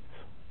idiots.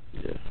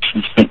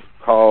 Yeah.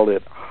 Call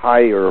it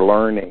higher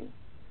learning.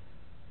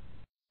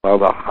 Well,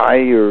 the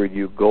higher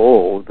you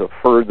go, the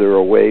further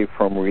away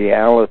from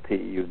reality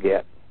you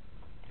get.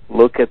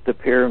 Look at the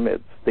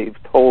pyramids. They've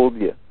told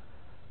you.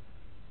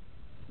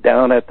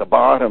 Down at the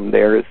bottom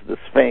there is the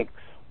Sphinx.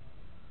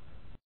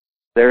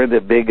 They're the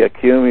big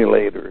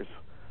accumulators.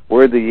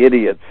 We're the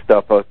idiots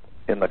stuck up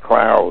in the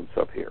clouds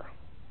up here.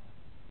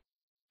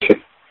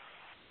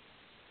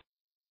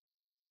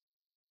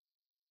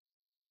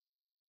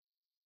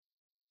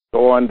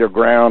 Go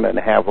underground and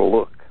have a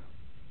look.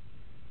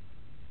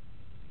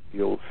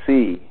 You'll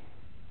see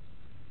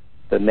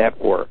the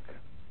network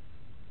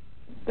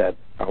that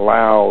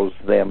allows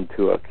them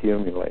to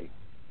accumulate.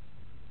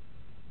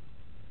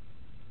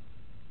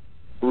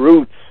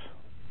 Roots,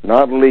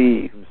 not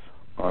leaves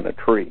on a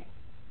tree,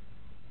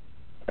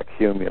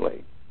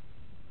 accumulate.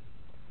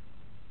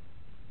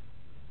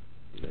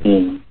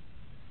 Mm.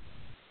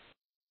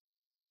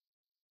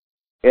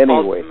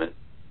 Anyway,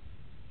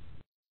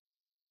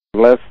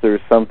 unless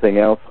there's something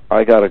else,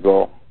 I gotta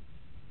go.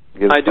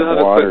 Give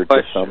some water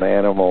to some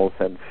animals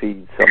and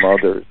feed some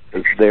others,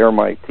 because they're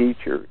my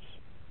teachers.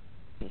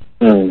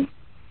 Mm.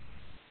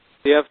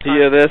 Yeah,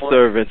 they're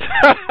servants.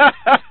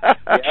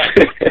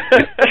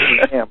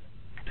 Yeah.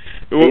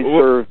 They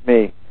serve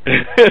me.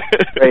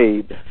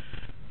 Trade.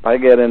 I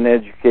get an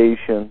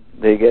education,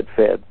 they get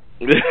fed.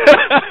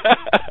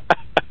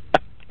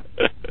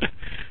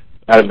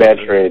 Not a bad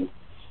trade.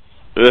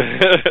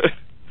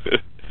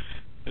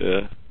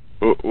 Yeah.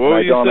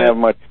 I don't have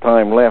much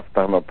time left.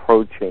 I'm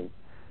approaching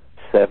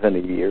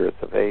 70 years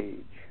of age.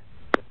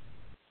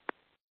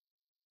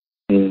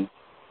 Mm.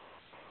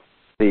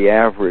 The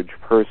average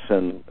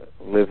person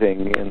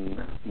living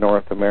in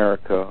North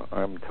America,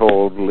 I'm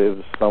told,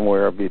 lives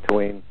somewhere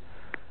between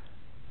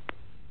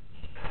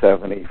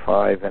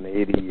 75 and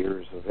 80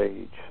 years of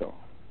age. So,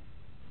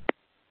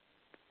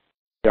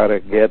 got to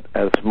get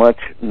as much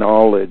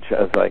knowledge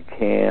as I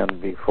can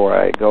before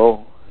I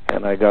go,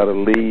 and I got to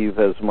leave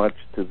as much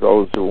to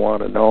those who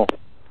want to know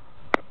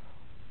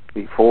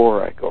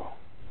before I go.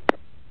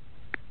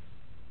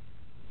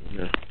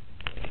 Yeah.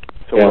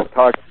 So I'll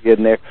talk to you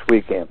next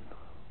weekend.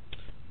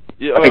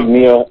 Yeah, I think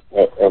Neil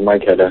or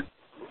Mike had a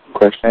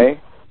question. Hey?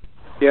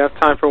 Do you have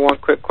time for one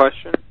quick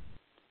question?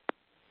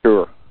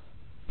 Sure.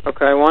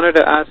 Okay, I wanted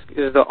to ask,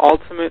 is the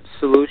ultimate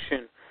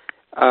solution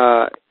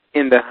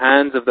in the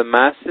hands of the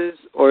masses,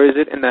 or is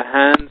it in the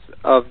hands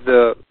of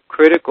the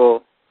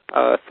critical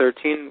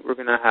 13 we're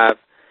going to have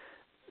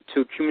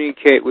to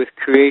communicate with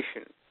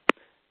creation?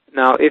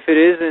 Now, if it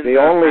is in the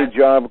only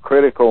job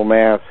critical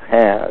mass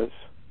has,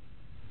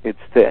 it's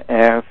to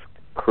ask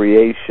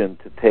creation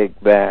to take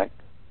back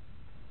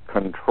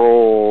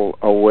control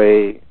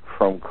away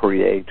from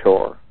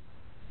Creator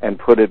and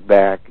put it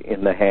back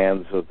in the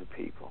hands of the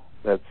people.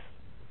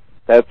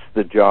 That's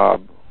the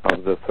job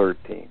of the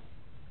 13.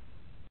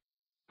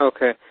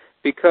 Okay,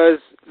 because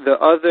the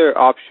other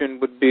option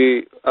would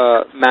be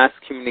mass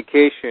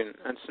communication,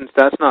 and since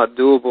that's not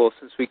doable,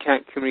 since we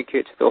can't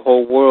communicate to the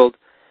whole world,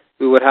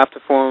 we would have to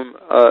form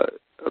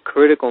a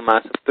critical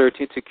mass of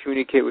 13 to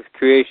communicate with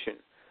creation.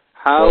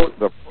 How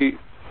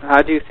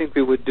do you think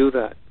we would do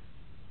that?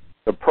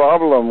 The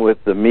problem with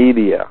the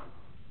media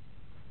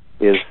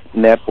is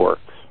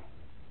networks.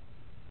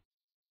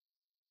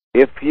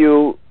 If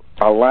you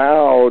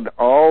allowed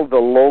all the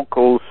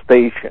local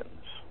stations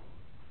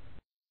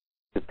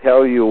to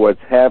tell you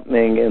what's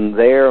happening in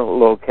their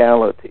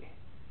locality,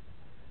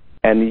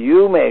 and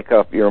you make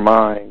up your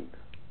mind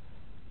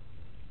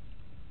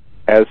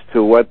as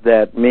to what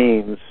that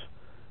means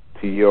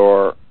to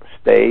your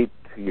state,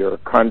 to your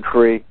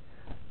country,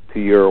 to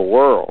your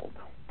world.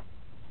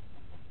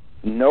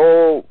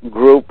 No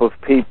group of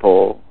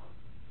people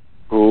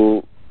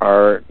who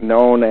are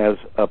known as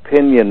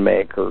opinion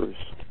makers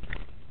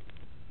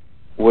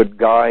would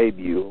guide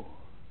you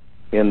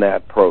in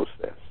that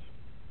process.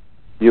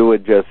 You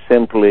would just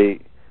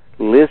simply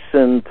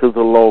listen to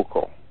the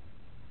local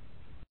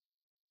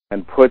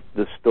and put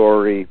the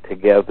story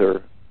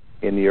together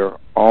in your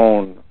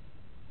own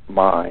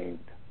mind.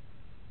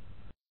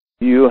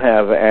 You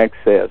have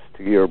access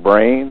to your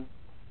brain.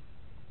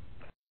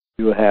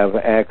 You have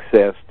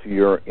access to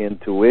your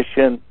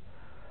intuition.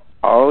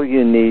 All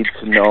you need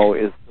to know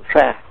is the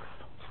facts,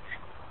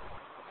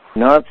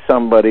 not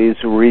somebody's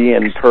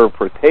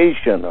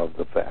reinterpretation of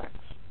the facts.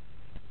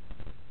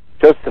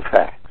 Just the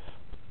facts.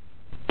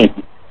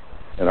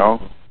 You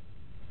know,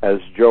 as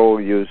Joe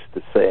used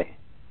to say.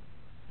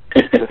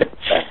 Just the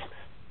facts.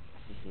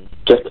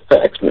 Just the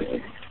facts,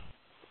 man.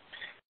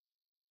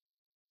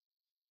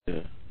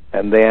 Yeah.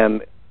 And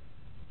then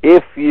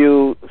if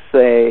you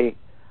say,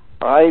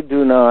 I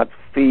do not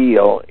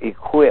feel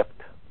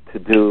equipped to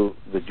do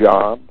the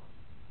job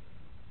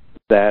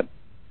that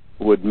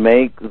would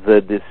make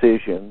the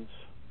decisions,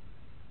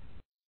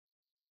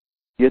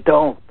 you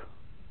don't.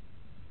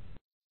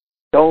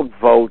 Don't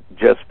vote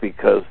just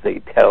because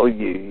they tell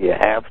you you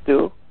have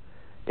to.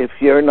 If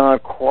you're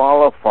not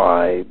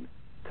qualified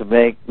to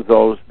make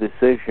those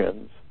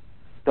decisions,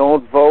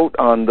 don't vote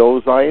on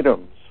those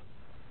items.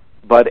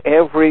 But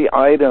every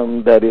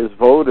item that is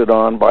voted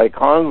on by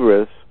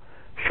Congress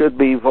should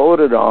be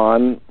voted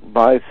on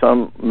by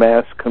some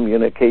mass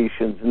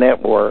communications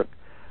network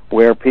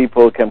where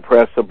people can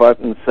press a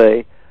button and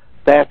say,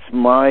 that's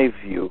my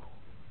view.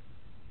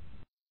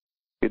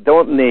 You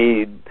don't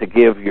need to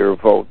give your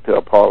vote to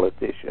a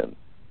politician.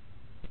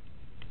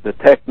 The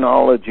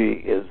technology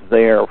is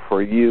there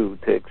for you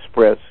to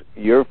express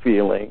your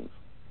feelings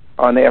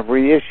on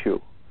every issue.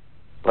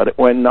 But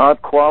when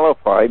not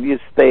qualified, you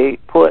stay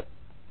put.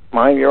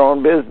 Mind your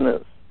own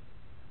business.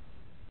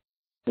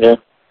 Yeah.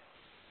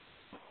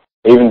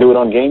 They even do it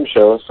on game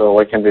shows, so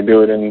why can't they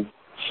do it in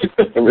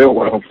the real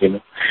world, you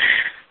know?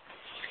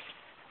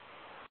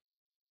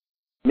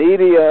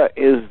 Media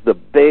is the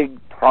big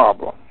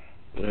problem.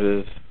 It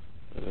is.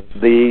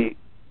 The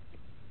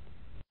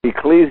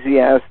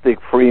ecclesiastic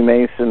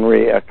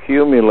Freemasonry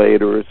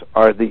accumulators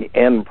are the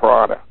end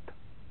product.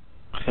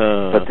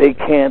 But they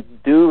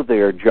can't do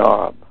their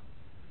job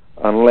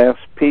unless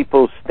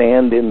people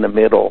stand in the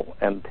middle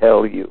and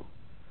tell you,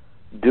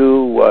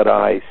 do what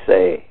I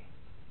say.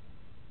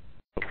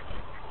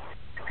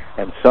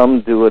 And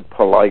some do it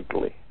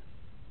politely.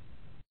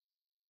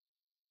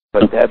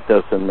 But that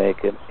doesn't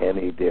make it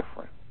any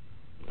different.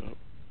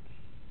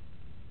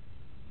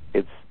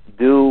 It's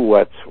do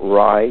what's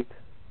right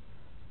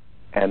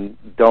and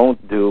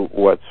don't do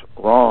what's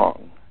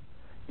wrong.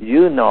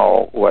 You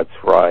know what's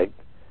right.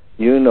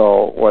 You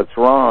know what's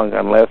wrong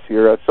unless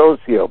you're a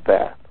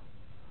sociopath.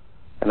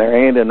 And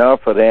there ain't enough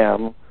of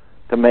them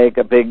to make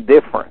a big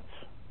difference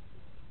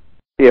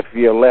if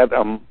you let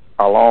them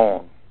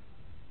alone.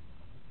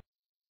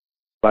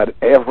 But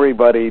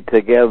everybody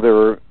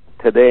together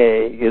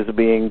today is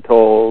being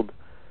told,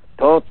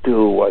 don't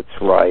do what's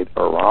right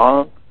or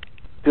wrong.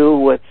 Do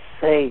what's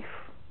safe.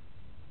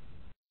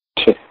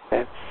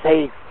 That's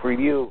safe for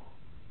you.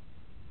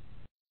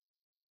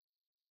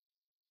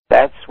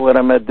 That's what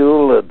a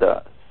medulla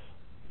does.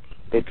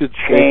 It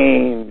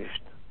changed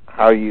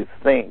how you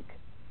think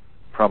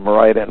from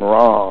right and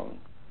wrong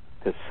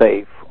to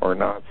safe or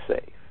not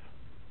safe.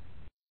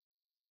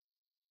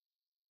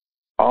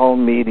 All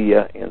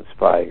media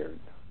inspired.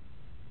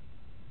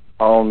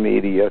 All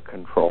media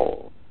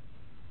controlled.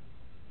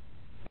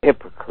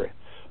 Hypocrites.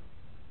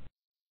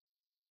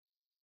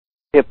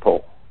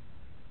 Hippo.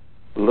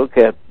 Look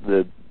at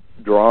the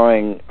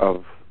drawing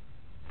of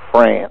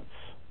France,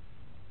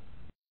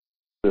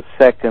 the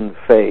second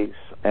face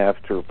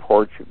after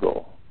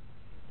Portugal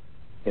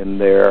in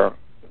their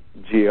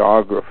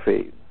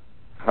geography,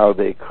 how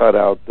they cut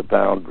out the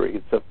boundary.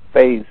 It's a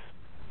face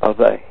of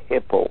a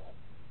hippo.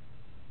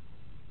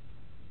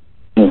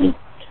 Mm-hmm.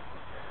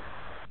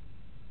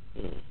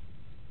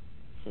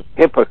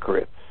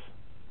 Hypocrites.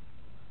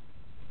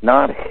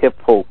 Not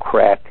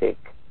Hippocratic.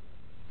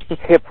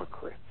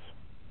 Hypocrites.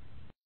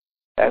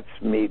 That's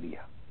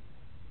media.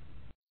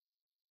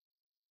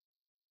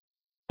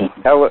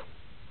 Tell it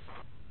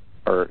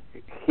or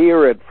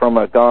hear it from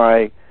a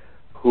guy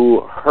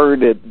who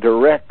heard it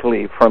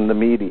directly from the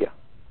media.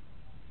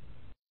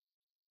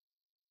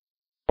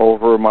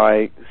 Over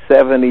my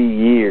 70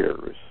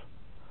 years,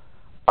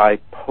 I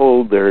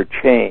pulled their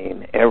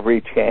chain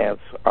every chance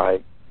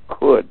I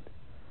could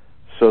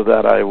so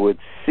that I would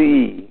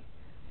see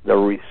the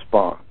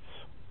response.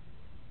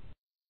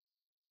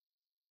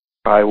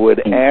 I would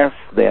ask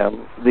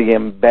them the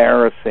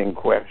embarrassing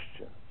questions.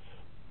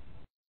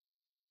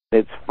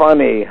 It's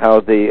funny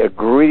how they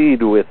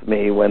agreed with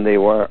me when they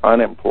were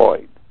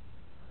unemployed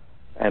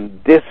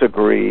and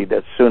disagreed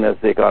as soon as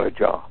they got a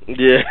job.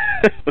 Yeah.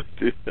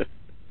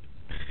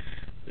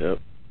 Yep.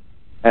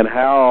 And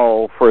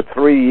how for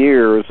 3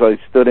 years I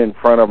stood in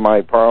front of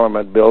my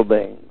Parliament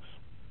buildings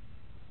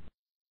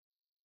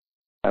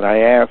And I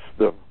asked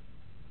the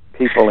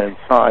people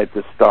inside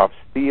to stop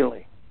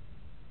stealing.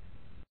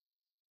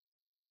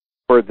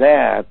 For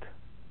that,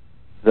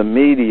 the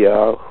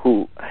media,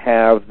 who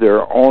have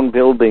their own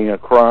building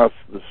across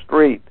the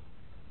street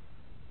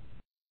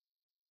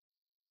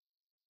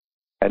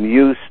and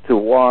used to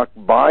walk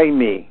by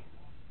me,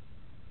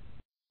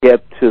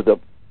 get to the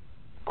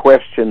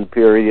question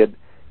period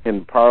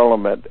in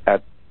Parliament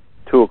at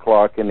 2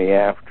 o'clock in the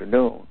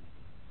afternoon.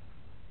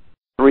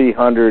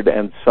 300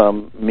 and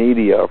some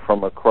media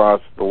from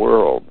across the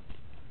world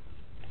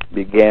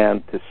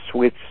began to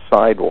switch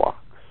sidewalks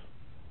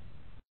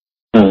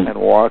and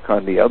walk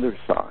on the other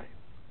side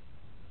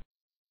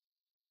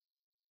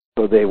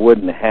so they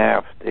wouldn't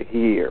have to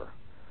hear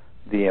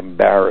the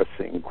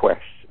embarrassing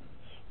questions.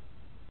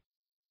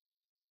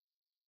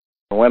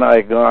 When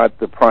I got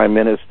the Prime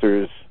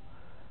Minister's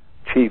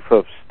Chief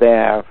of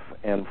Staff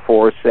and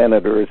 4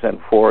 senators and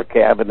 4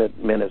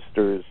 cabinet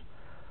ministers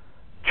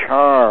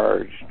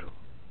charged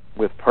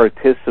with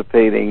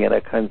participating in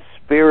a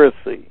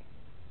conspiracy,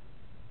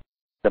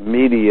 the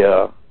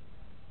media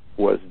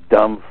was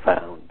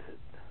dumbfounded.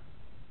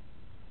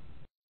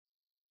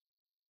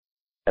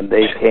 And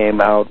they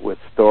came out with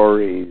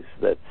stories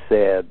that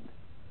said,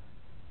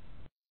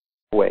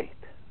 wait,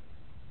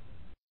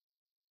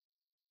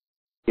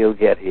 he'll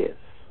get his.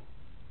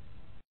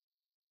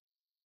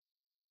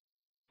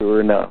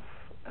 Sure enough,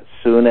 as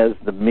soon as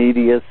the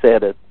media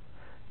said it,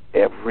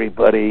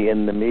 everybody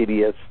in the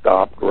media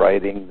stopped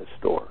writing the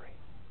story.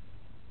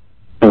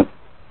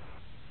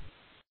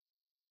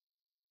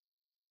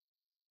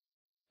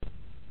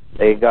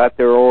 They got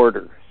their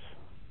orders,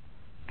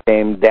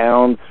 came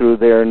down through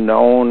their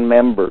known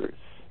members.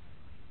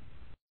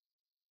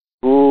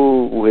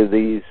 Who were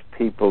these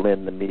people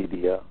in the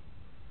media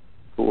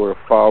who were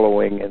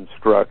following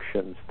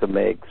instructions to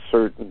make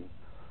certain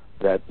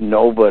that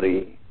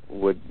nobody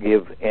would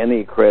give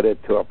any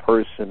credit to a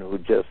person who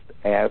just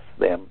asked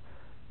them,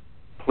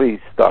 please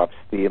stop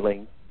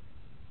stealing?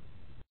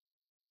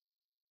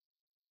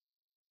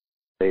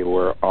 They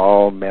were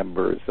all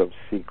members of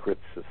secret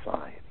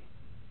society.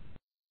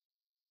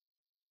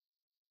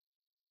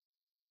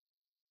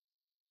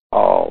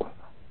 All of them.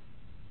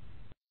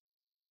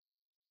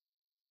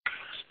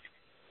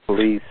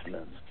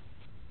 Policemen,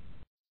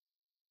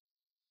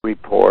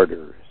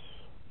 reporters,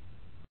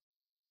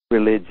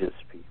 religious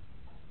people.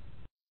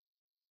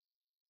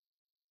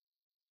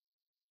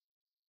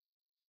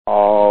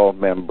 All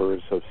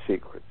members of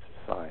secret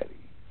society.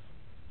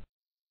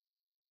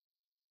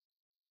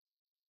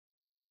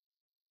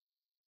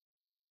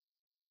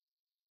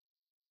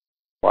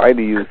 Why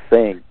do you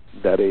think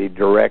that a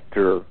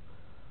director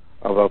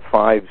of a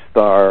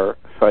 5-star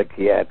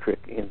psychiatric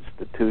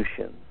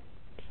institution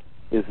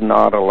is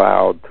not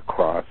allowed to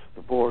cross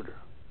the border?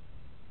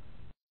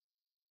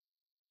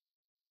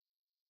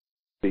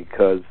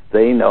 Because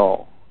they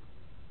know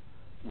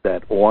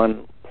that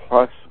 1 +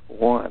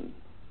 1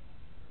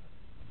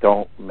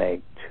 don't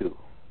make 2,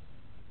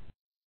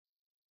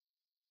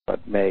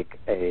 but make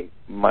a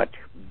much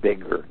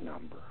bigger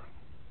number.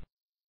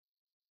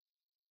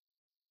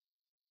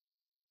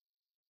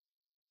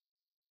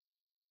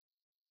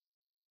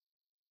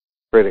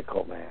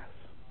 Critical mass.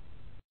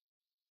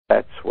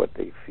 That's what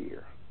they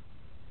fear.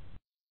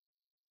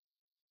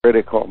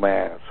 Critical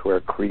mass, where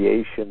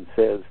creation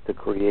says to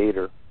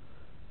Creator,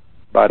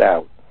 butt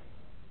out.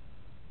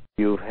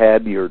 You've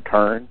had your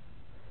turn.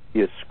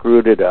 You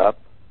screwed it up.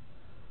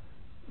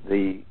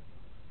 The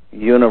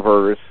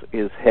universe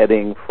is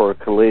heading for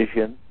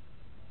collision.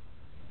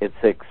 It's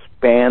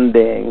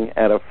expanding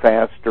at a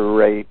faster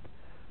rate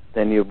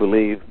than you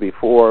believed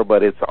before,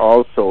 but it's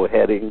also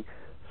heading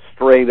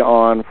straight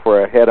on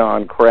for a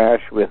head-on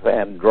crash with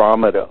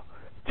Andromeda,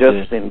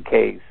 just in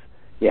case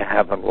you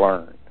haven't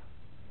learned.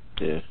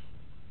 Yeah.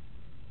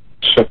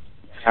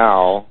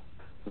 How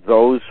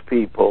those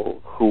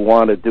people who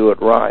want to do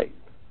it right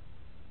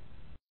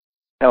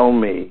tell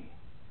me,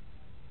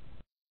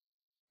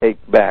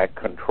 take back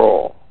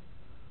control,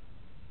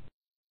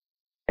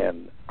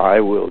 and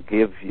I will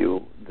give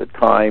you the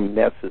time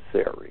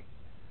necessary,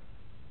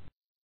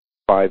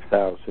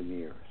 5,000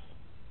 years.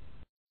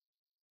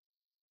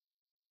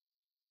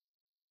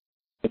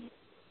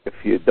 If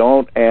you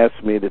don't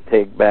ask me to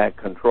take back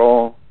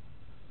control,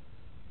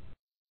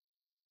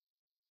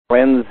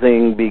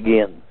 cleansing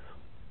begins.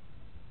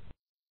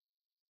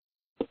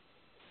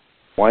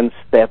 One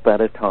step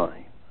at a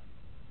time.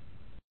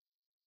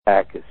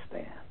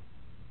 Pakistan,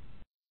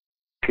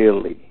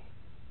 Chile,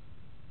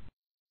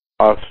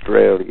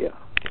 Australia,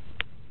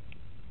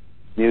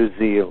 New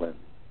Zealand,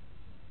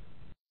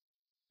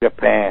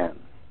 Japan,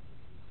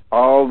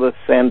 all the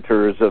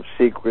centers of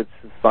secret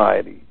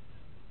societies.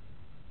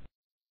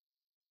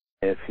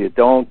 If you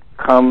don't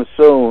come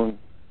soon,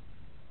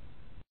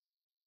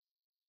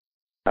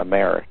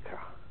 America.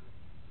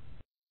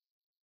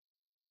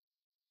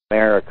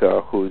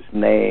 America, whose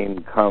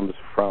name comes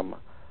from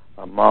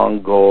a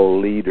Mongol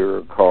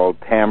leader called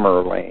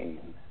Tamerlane.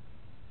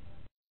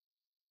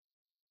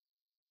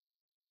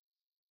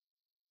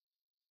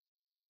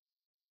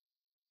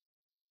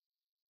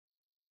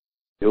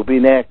 You'll be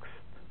next.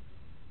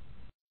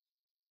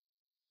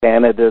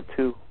 Canada,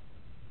 too.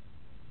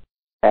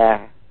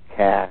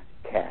 Ca.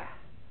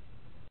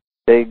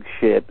 Big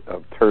shit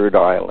of Turd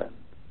Island,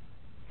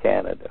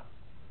 Canada.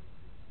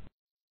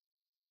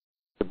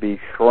 To be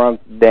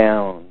shrunk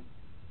down,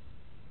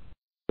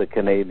 the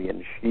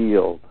Canadian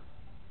Shield.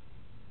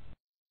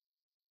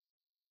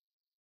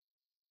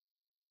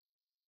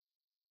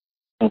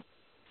 It's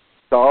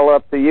all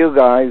up to you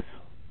guys.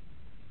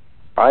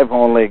 I've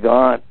only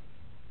got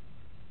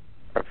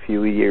a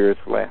few years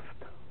left.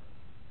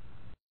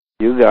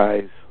 You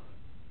guys,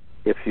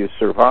 if you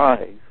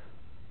survive,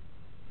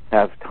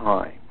 have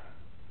time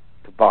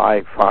to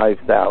buy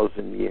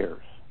 5,000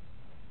 years.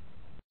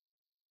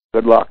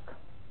 Good luck.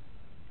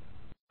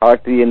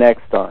 Talk to you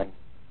next time.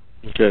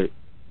 Okay.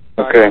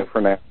 Okay. Bye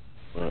for now.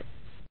 All right.